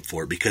loved him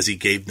for it because he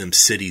gave them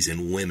cities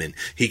and women.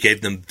 He gave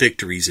them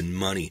victories and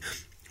money.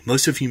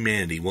 Most of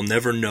humanity will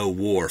never know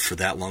war for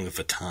that long of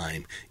a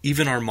time.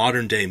 Even our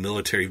modern-day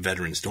military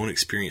veterans don't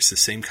experience the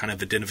same kind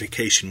of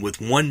identification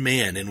with one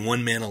man and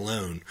one man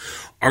alone.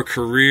 Our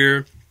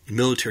career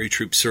military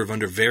troops serve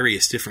under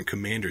various different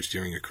commanders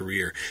during a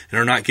career and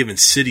are not given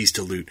cities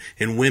to loot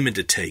and women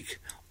to take.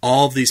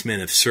 All of these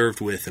men have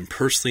served with and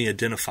personally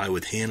identify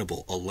with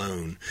Hannibal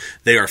alone.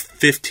 They are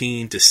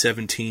 15 to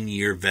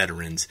 17-year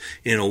veterans.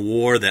 In a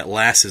war that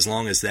lasts as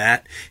long as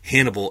that,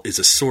 Hannibal is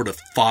a sort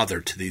of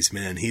father to these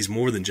men. He's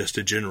more than just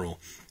a general.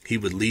 He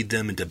would lead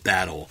them into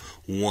battle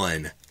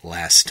one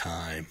last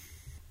time.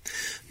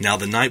 Now,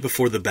 the night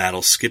before the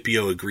battle,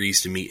 Scipio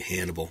agrees to meet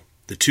Hannibal.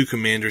 The two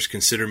commanders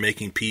consider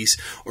making peace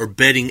or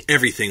betting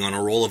everything on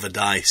a roll of a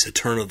dice, a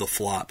turn of the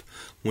flop.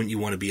 Wouldn't you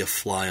want to be a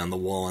fly on the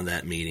wall in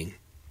that meeting?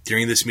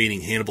 During this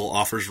meeting, Hannibal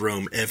offers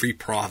Rome every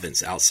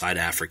province outside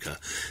Africa.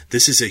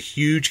 This is a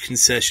huge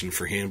concession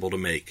for Hannibal to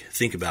make.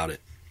 Think about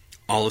it.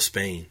 All of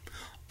Spain,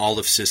 all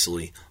of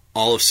Sicily,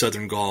 all of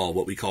southern Gaul,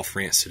 what we call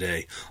France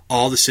today,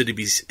 all the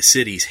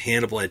cities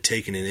Hannibal had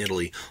taken in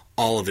Italy,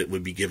 all of it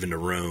would be given to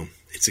Rome.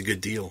 It's a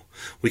good deal.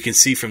 We can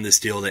see from this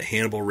deal that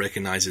Hannibal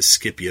recognizes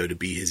Scipio to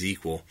be his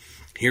equal.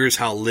 Here is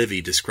how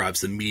Livy describes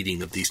the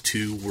meeting of these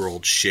two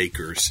world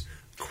shakers.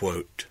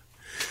 Quote,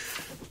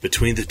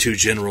 "Between the two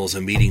generals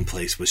a meeting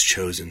place was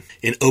chosen,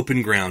 in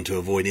open ground to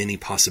avoid any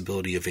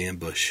possibility of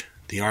ambush.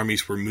 The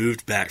armies were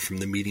moved back from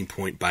the meeting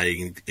point by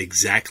an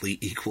exactly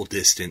equal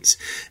distance,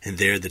 and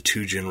there the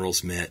two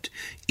generals met,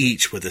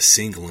 each with a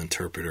single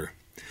interpreter.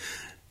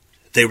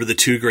 They were the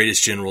two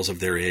greatest generals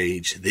of their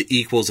age, the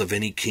equals of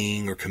any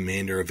king or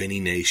commander of any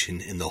nation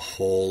in the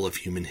whole of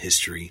human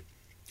history.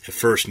 At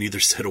first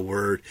neither said a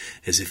word,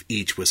 as if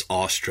each was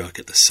awestruck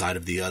at the sight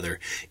of the other,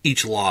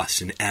 each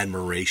lost in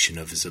admiration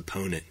of his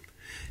opponent.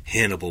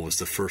 Hannibal was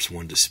the first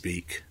one to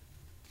speak.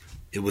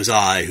 It was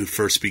I who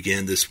first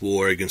began this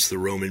war against the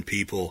Roman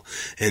people,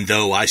 and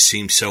though I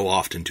seem so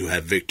often to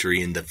have victory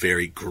in the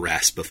very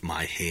grasp of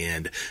my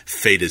hand,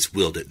 fate has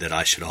willed it that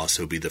I should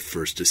also be the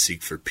first to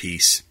seek for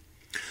peace.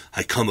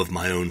 I come of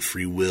my own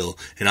free will,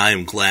 and I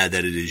am glad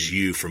that it is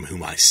you from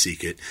whom I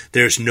seek it.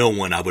 There is no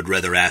one I would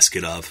rather ask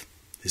it of.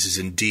 This is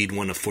indeed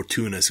one of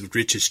Fortuna's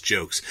richest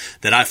jokes,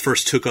 that I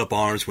first took up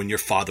arms when your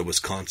father was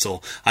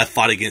consul. I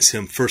fought against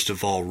him first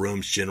of all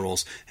Rome's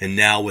generals, and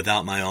now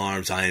without my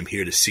arms I am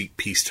here to seek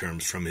peace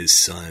terms from his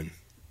son.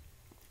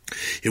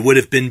 It would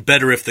have been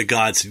better if the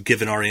gods had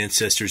given our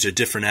ancestors a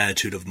different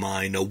attitude of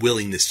mind, a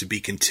willingness to be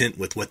content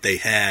with what they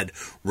had,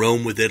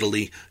 Rome with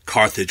Italy,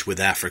 Carthage with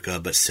Africa,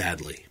 but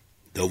sadly,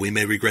 though we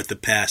may regret the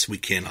past, we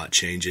cannot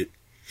change it.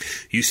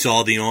 You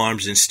saw the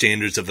arms and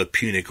standards of a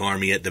Punic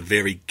army at the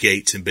very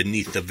gates and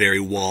beneath the very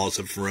walls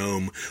of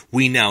Rome.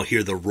 We now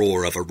hear the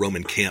roar of a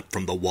Roman camp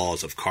from the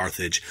walls of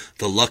Carthage.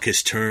 The luck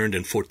has turned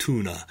and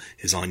Fortuna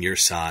is on your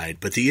side.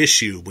 But the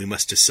issue we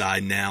must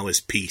decide now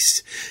is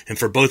peace. And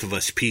for both of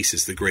us, peace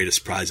is the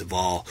greatest prize of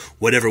all.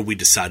 Whatever we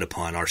decide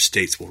upon, our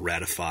states will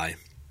ratify.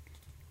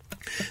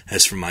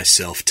 As for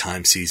myself,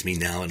 time sees me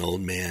now an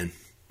old man,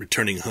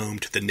 returning home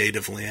to the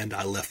native land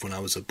I left when I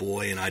was a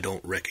boy and I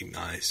don't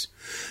recognize.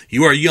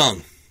 You are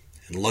young,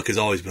 and luck has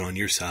always been on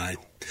your side.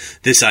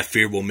 This, I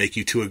fear, will make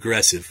you too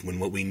aggressive when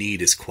what we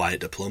need is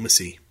quiet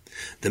diplomacy.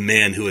 The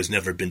man who has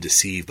never been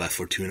deceived by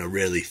Fortuna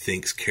rarely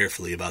thinks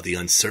carefully about the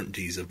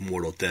uncertainties of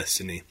mortal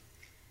destiny.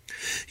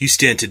 You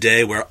stand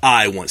today where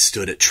I once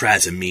stood at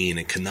Trasimene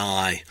and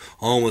Cannae.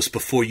 Almost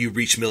before you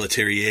reached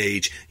military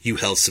age, you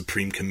held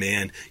supreme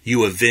command.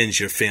 You avenged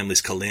your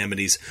family's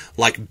calamities.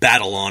 Like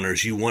battle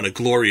honors, you won a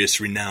glorious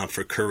renown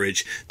for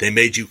courage. They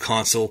made you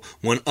consul,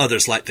 won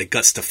others lacked the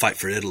guts to fight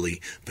for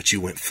Italy. But you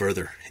went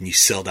further, and you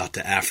sailed out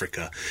to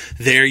Africa.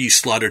 There you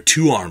slaughtered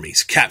 2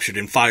 armies, captured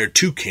and fired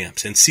 2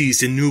 camps, and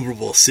seized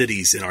innumerable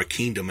cities in our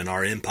kingdom and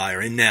our empire.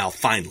 And now,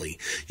 finally,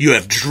 you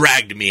have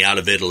dragged me out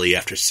of Italy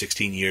after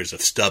 16 years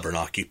of stubborn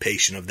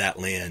occupation of that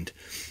land.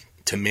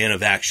 To man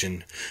of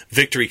action,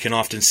 victory can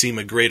often seem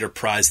a greater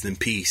prize than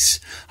peace.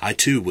 I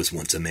too was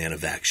once a man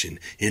of action,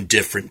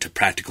 indifferent to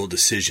practical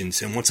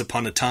decisions, and once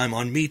upon a time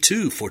on me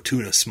too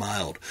Fortuna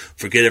smiled.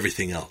 Forget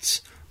everything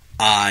else.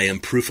 I am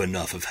proof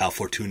enough of how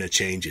Fortuna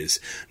changes.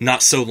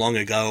 Not so long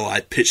ago, I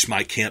pitched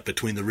my camp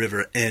between the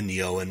river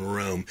Ennio and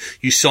Rome.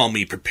 You saw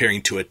me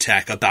preparing to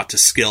attack, about to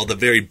scale the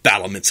very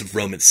battlements of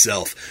Rome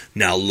itself.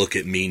 Now look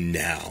at me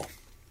now.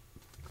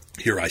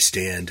 Here I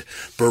stand,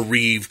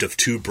 bereaved of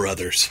 2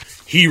 brothers,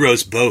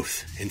 heroes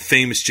both, and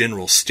famous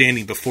generals,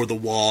 standing before the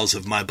walls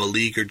of my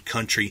beleaguered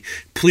country,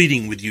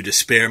 pleading with you to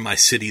spare my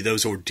city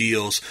those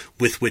ordeals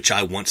with which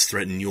I once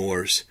threatened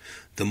yours.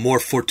 The more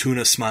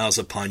Fortuna smiles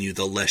upon you,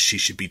 the less she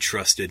should be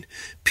trusted.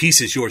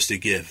 Peace is yours to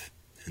give,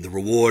 and the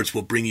rewards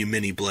will bring you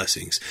many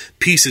blessings.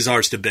 Peace is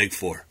ours to beg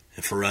for,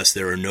 and for us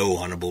there are no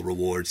honorable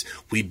rewards.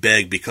 We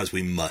beg because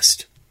we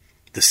must.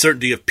 The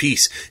certainty of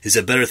peace is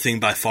a better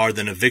thing by far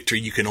than a victory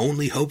you can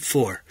only hope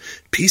for.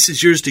 Peace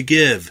is yours to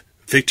give.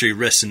 Victory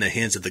rests in the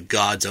hands of the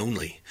gods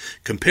only.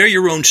 Compare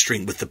your own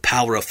strength with the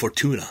power of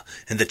Fortuna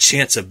and the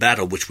chance of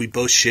battle which we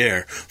both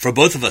share. For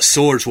both of us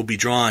swords will be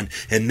drawn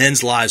and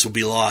men's lives will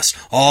be lost.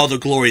 All the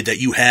glory that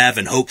you have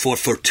and hope for,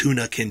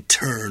 Fortuna can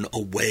turn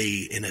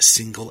away in a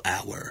single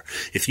hour.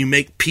 If you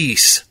make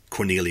peace,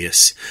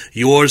 Cornelius,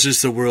 yours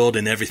is the world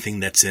and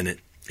everything that's in it.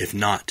 If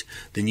not,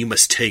 then you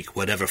must take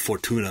whatever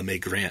Fortuna may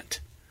grant.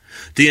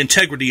 The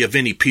integrity of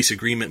any peace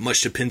agreement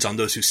much depends on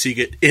those who seek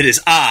it. It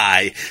is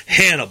I,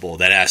 Hannibal,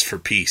 that asked for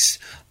peace.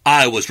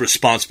 I was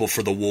responsible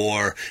for the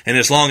war, and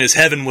as long as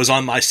heaven was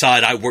on my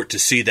side, I worked to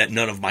see that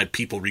none of my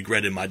people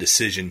regretted my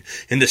decision.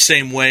 In the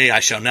same way, I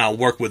shall now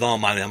work with all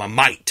my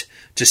might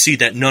to see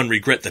that none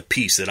regret the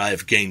peace that I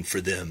have gained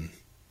for them.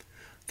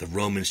 The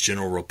Romans'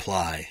 general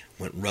reply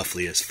went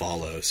roughly as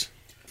follows.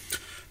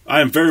 I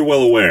am very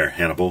well aware,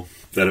 Hannibal,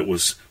 that it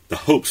was the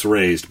hopes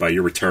raised by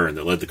your return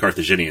that led the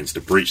Carthaginians to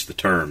breach the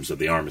terms of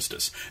the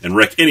armistice and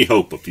wreck any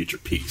hope of future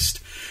peace.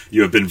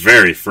 You have been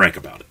very frank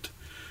about it.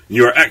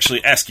 You are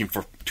actually asking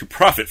to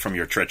profit from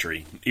your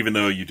treachery, even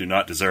though you do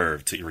not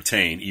deserve to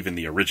retain even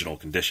the original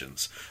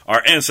conditions.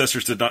 Our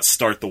ancestors did not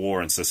start the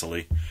war in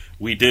Sicily.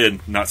 We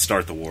did not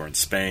start the war in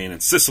Spain.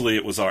 In Sicily,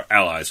 it was our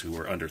allies who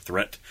were under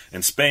threat.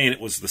 In Spain, it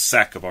was the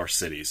sack of our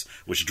cities,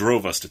 which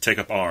drove us to take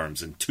up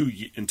arms in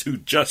two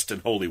just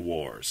and holy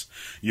wars.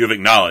 You have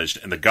acknowledged,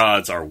 and the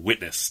gods are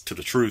witness to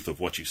the truth of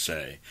what you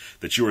say,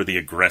 that you are the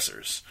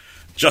aggressors.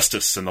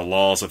 Justice and the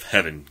laws of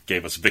heaven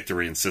gave us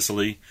victory in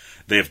Sicily.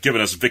 They have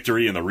given us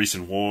victory in the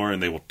recent war,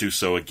 and they will do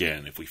so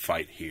again if we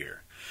fight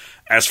here.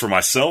 As for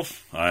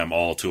myself, I am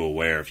all too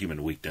aware of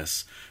human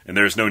weakness, and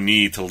there is no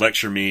need to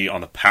lecture me on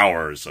the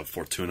powers of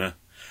Fortuna.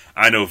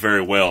 I know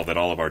very well that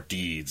all of our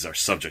deeds are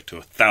subject to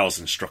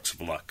 1,000 strokes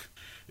of luck.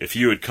 If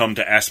you had come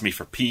to ask me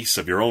for peace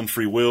of your own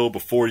free will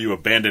before you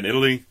abandoned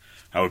Italy,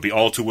 I would be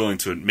all too willing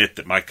to admit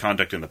that my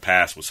conduct in the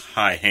past was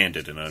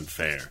high-handed and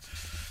unfair.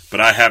 But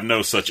I have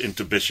no such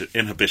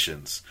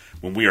inhibitions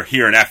when we are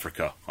here in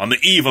Africa, on the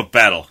eve of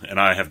battle, and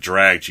I have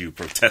dragged you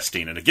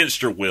protesting and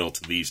against your will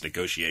to these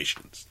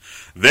negotiations.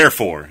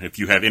 Therefore, if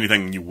you have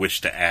anything you wish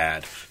to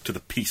add to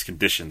the peace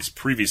conditions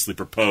previously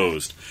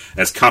proposed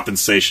as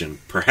compensation,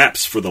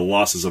 perhaps for the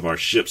losses of our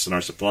ships and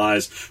our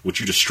supplies, which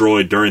you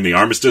destroyed during the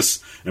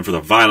armistice, and for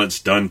the violence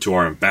done to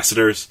our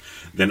ambassadors,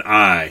 then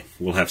I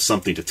will have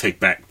something to take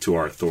back to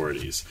our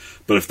authorities.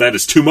 But if that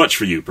is too much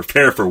for you,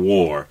 prepare for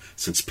war,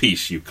 since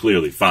peace you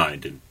clearly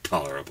find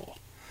intolerable.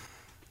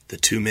 The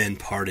 2 men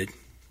parted.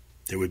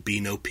 There would be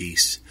no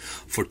peace.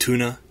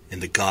 Fortuna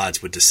and the gods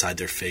would decide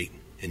their fate.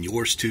 And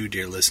yours too,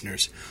 dear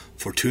listeners.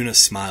 Fortuna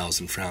smiles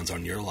and frowns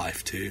on your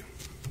life too.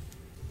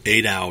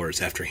 8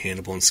 hours after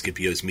Hannibal and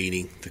Scipio's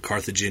meeting, the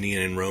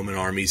Carthaginian and Roman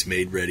armies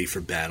made ready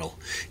for battle.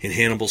 In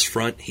Hannibal's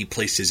front, he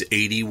placed his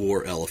 80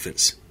 war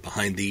elephants.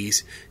 Behind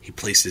these, he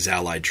placed his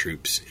allied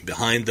troops. And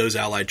behind those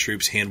allied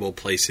troops, Hannibal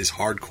placed his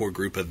hardcore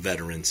group of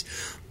veterans.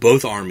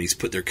 Both armies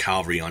put their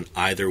cavalry on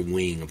either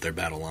wing of their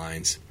battle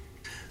lines.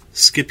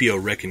 Scipio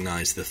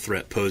recognized the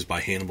threat posed by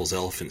Hannibal's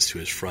elephants to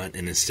his front,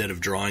 and instead of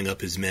drawing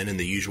up his men in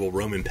the usual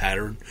Roman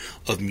pattern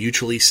of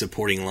mutually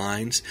supporting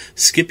lines,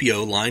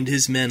 Scipio lined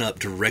his men up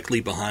directly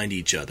behind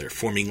each other,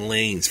 forming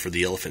lanes for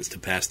the elephants to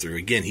pass through.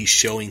 Again, he's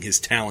showing his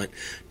talent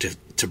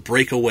to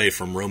break away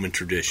from Roman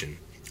tradition.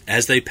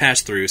 As they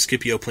pass through,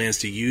 Scipio plans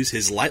to use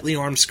his lightly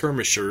armed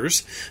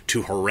skirmishers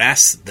to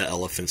harass the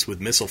elephants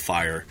with missile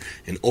fire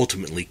and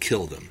ultimately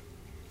kill them.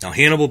 Now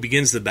Hannibal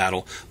begins the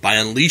battle by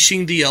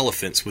unleashing the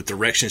elephants with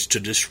directions to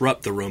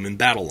disrupt the Roman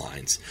battle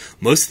lines.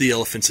 Most of the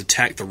elephants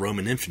attack the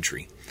Roman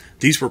infantry.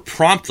 These were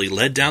promptly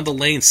led down the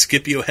lane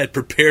Scipio had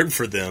prepared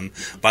for them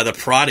by the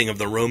prodding of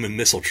the Roman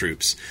missile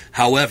troops.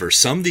 However,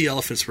 some of the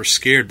elephants were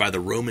scared by the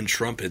Roman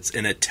trumpets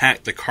and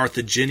attacked the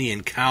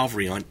Carthaginian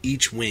cavalry on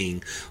each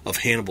wing of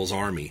Hannibal's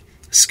army.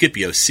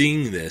 Scipio,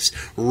 seeing this,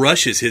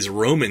 rushes his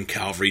Roman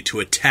cavalry to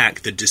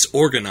attack the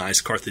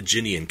disorganized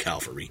Carthaginian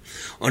cavalry.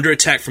 Under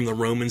attack from the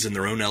Romans and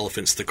their own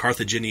elephants, the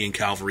Carthaginian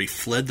cavalry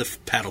fled the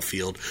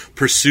battlefield,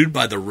 pursued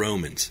by the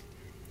Romans.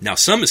 Now,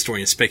 some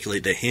historians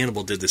speculate that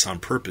Hannibal did this on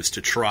purpose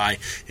to try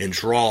and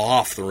draw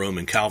off the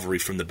Roman cavalry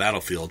from the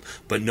battlefield,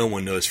 but no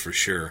one knows for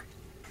sure.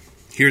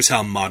 Here's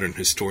how modern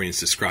historians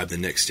describe the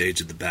next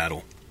stage of the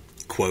battle.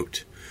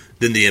 Quote,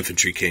 "Then the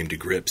infantry came to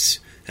grips.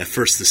 At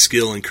first, the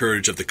skill and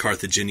courage of the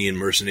Carthaginian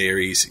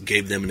mercenaries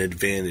gave them an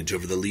advantage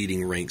over the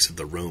leading ranks of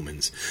the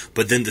Romans.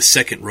 But then the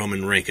second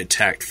Roman rank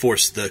attacked,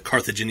 forced the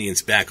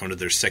Carthaginians back onto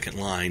their second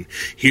line.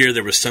 Here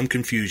there was some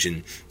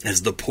confusion,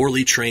 as the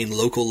poorly trained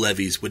local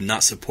levies would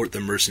not support the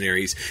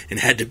mercenaries and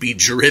had to be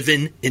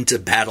driven into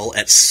battle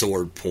at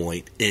sword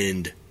point."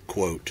 End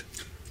quote.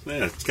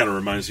 Yeah, it kind of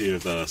reminds you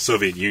of the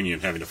Soviet Union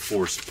having to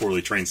force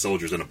poorly trained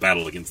soldiers in a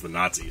battle against the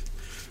Nazis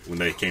when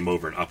they came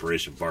over in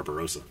Operation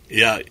Barbarossa.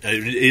 Yeah,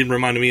 it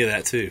reminded me of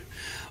that too.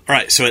 All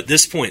right, so at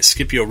this point,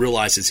 Scipio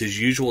realizes his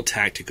usual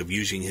tactic of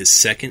using his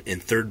second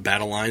and third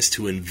battle lines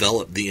to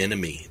envelop the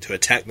enemy, to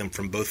attack them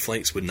from both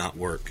flanks, would not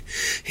work.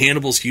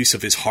 Hannibal's use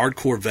of his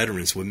hardcore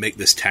veterans would make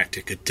this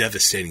tactic a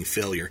devastating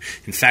failure.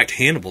 In fact,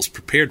 Hannibal's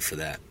prepared for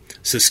that.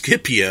 So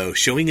Scipio,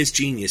 showing his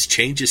genius,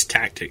 changes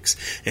tactics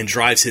and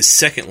drives his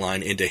second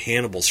line into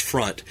Hannibal's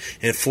front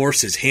and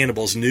forces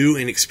Hannibal's new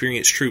and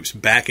experienced troops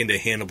back into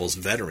Hannibal's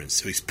veterans.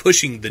 So he's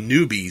pushing the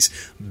newbies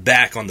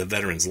back on the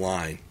veterans'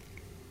 line.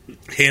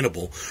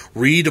 Hannibal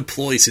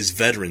redeploys his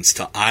veterans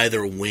to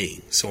either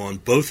wing. So on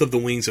both of the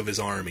wings of his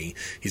army,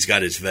 he's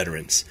got his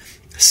veterans.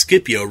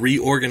 Scipio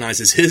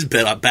reorganizes his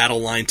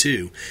battle line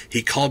too.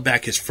 He called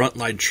back his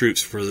frontline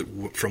troops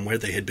from where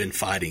they had been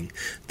fighting.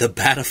 The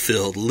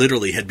battlefield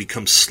literally had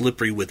become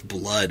slippery with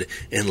blood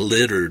and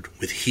littered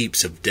with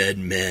heaps of dead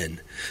men.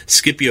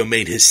 Scipio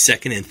made his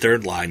second and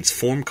third lines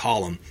form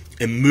column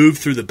and moved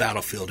through the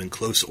battlefield in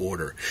close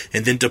order,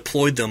 and then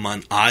deployed them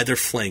on either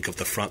flank of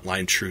the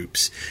frontline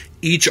troops.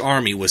 Each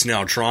army was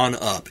now drawn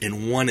up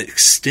in one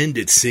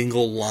extended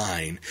single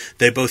line.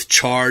 They both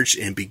charged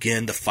and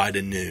began the fight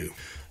anew.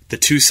 The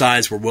two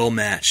sides were well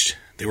matched.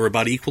 They were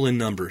about equal in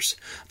numbers.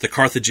 The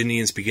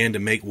Carthaginians began to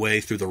make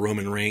way through the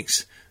Roman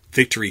ranks.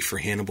 Victory for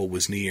Hannibal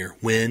was near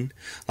when,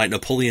 like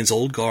Napoleon's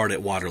old guard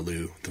at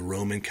Waterloo, the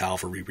Roman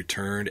cavalry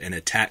returned and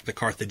attacked the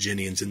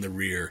Carthaginians in the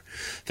rear.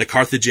 The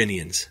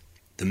Carthaginians,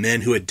 the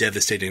men who had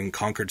devastated and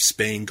conquered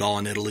Spain, Gaul,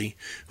 and Italy,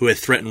 who had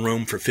threatened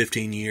Rome for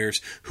 15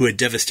 years, who had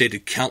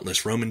devastated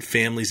countless Roman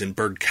families and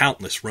burned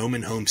countless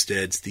Roman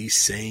homesteads, these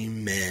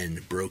same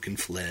men broke and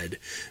fled.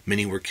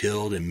 Many were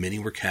killed and many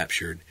were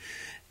captured.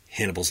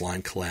 Hannibal's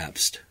line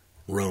collapsed.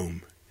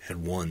 Rome had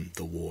won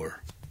the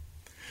war.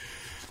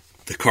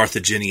 The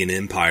Carthaginian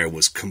Empire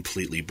was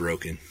completely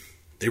broken.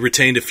 They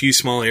retained a few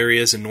small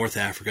areas in North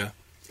Africa.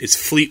 Its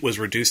fleet was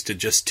reduced to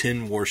just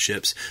 10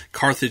 warships.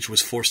 Carthage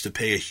was forced to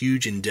pay a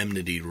huge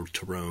indemnity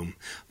to Rome.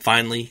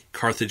 Finally,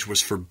 Carthage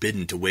was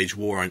forbidden to wage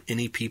war on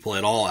any people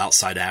at all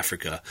outside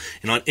Africa,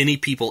 and on any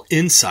people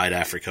inside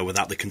Africa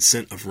without the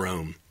consent of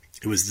Rome.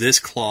 It was this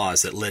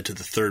clause that led to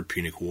the Third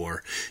Punic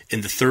War.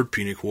 In the Third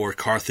Punic War,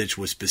 Carthage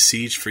was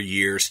besieged for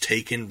years,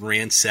 taken,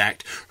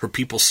 ransacked, her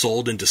people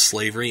sold into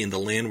slavery, and the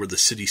land where the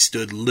city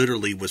stood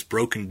literally was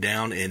broken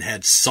down and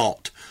had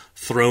salt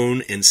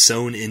thrown and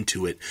sown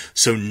into it,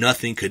 so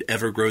nothing could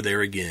ever grow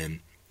there again.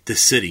 The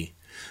city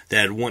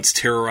that had once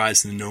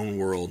terrorized the known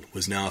world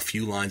was now a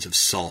few lines of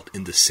salt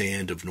in the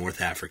sand of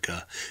North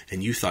Africa,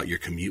 and you thought your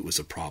commute was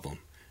a problem,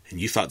 and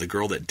you thought the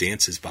girl that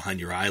dances behind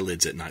your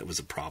eyelids at night was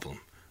a problem.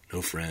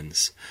 No,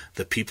 friends,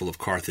 the people of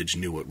Carthage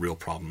knew what real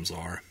problems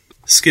are.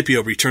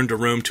 Scipio returned to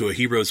Rome to a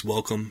hero's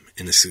welcome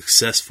and a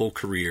successful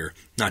career,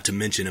 not to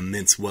mention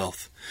immense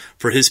wealth.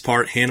 For his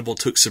part, Hannibal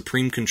took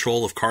supreme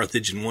control of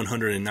Carthage in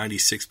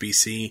 196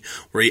 BC,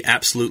 where he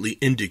absolutely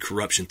ended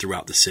corruption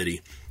throughout the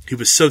city. He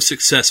was so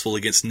successful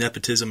against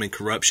nepotism and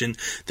corruption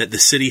that the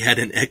city had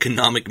an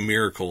economic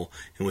miracle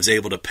and was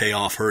able to pay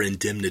off her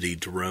indemnity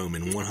to Rome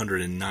in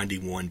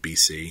 191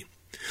 BC.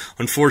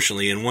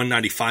 Unfortunately, in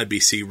 195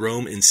 BC,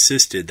 Rome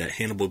insisted that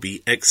Hannibal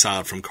be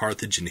exiled from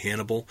Carthage, and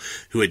Hannibal,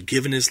 who had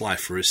given his life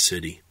for his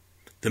city,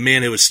 the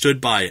man who had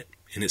stood by it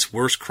in its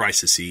worst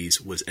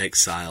crises, was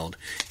exiled.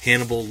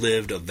 Hannibal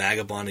lived a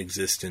vagabond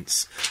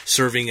existence,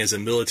 serving as a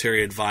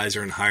military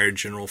advisor and hired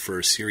general for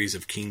a series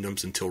of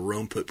kingdoms until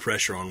Rome put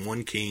pressure on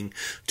one king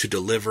to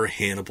deliver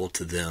Hannibal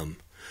to them.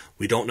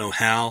 We don't know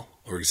how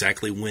or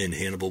exactly when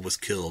Hannibal was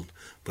killed,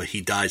 but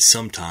he died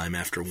sometime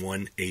after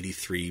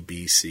 183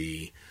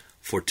 BC.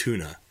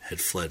 Fortuna had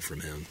fled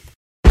from him.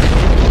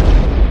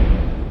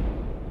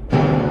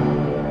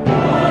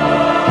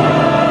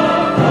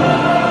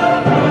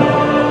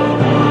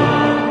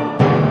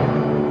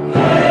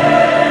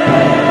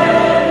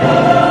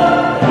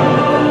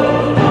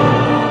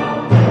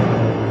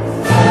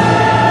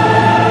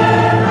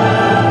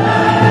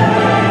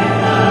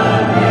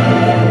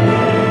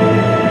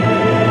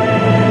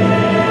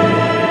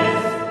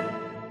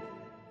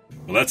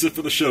 that's it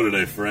for the show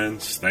today,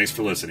 friends. Thanks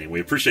for listening.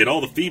 We appreciate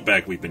all the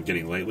feedback we've been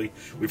getting lately.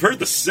 We've heard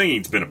the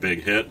singing's been a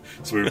big hit,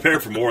 so we prepare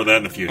for more of that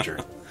in the future.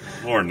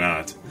 Or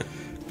not.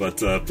 But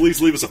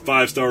please leave us a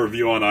 5-star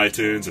review on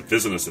iTunes and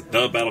visit us at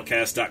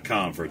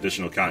thebattlecast.com for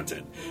additional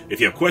content. If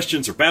you have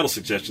questions or battle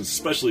suggestions,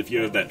 especially if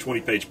you have that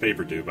 20-page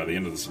paper due by the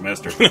end of the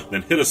semester,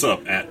 then hit us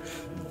up at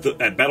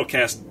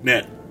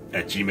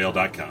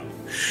battlecastnet@gmail.com.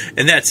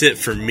 And that's it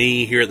for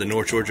me here at the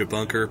North Georgia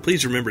Bunker.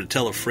 Please remember to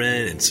tell a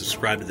friend and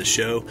subscribe to the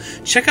show.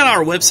 Check out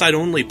our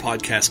website-only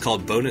podcast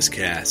called Bonus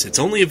Cast. It's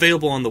only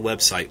available on the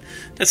website.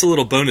 That's a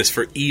little bonus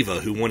for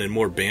Eva, who wanted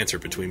more banter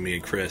between me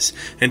and Chris.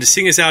 And to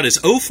sing us out is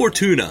O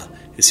Fortuna.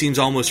 It seems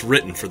almost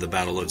written for the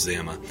Battle of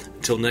Zama.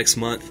 Until next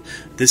month,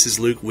 this is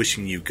Luke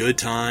wishing you good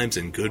times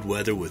and good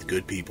weather with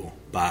good people.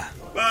 Bye.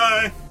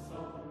 Bye.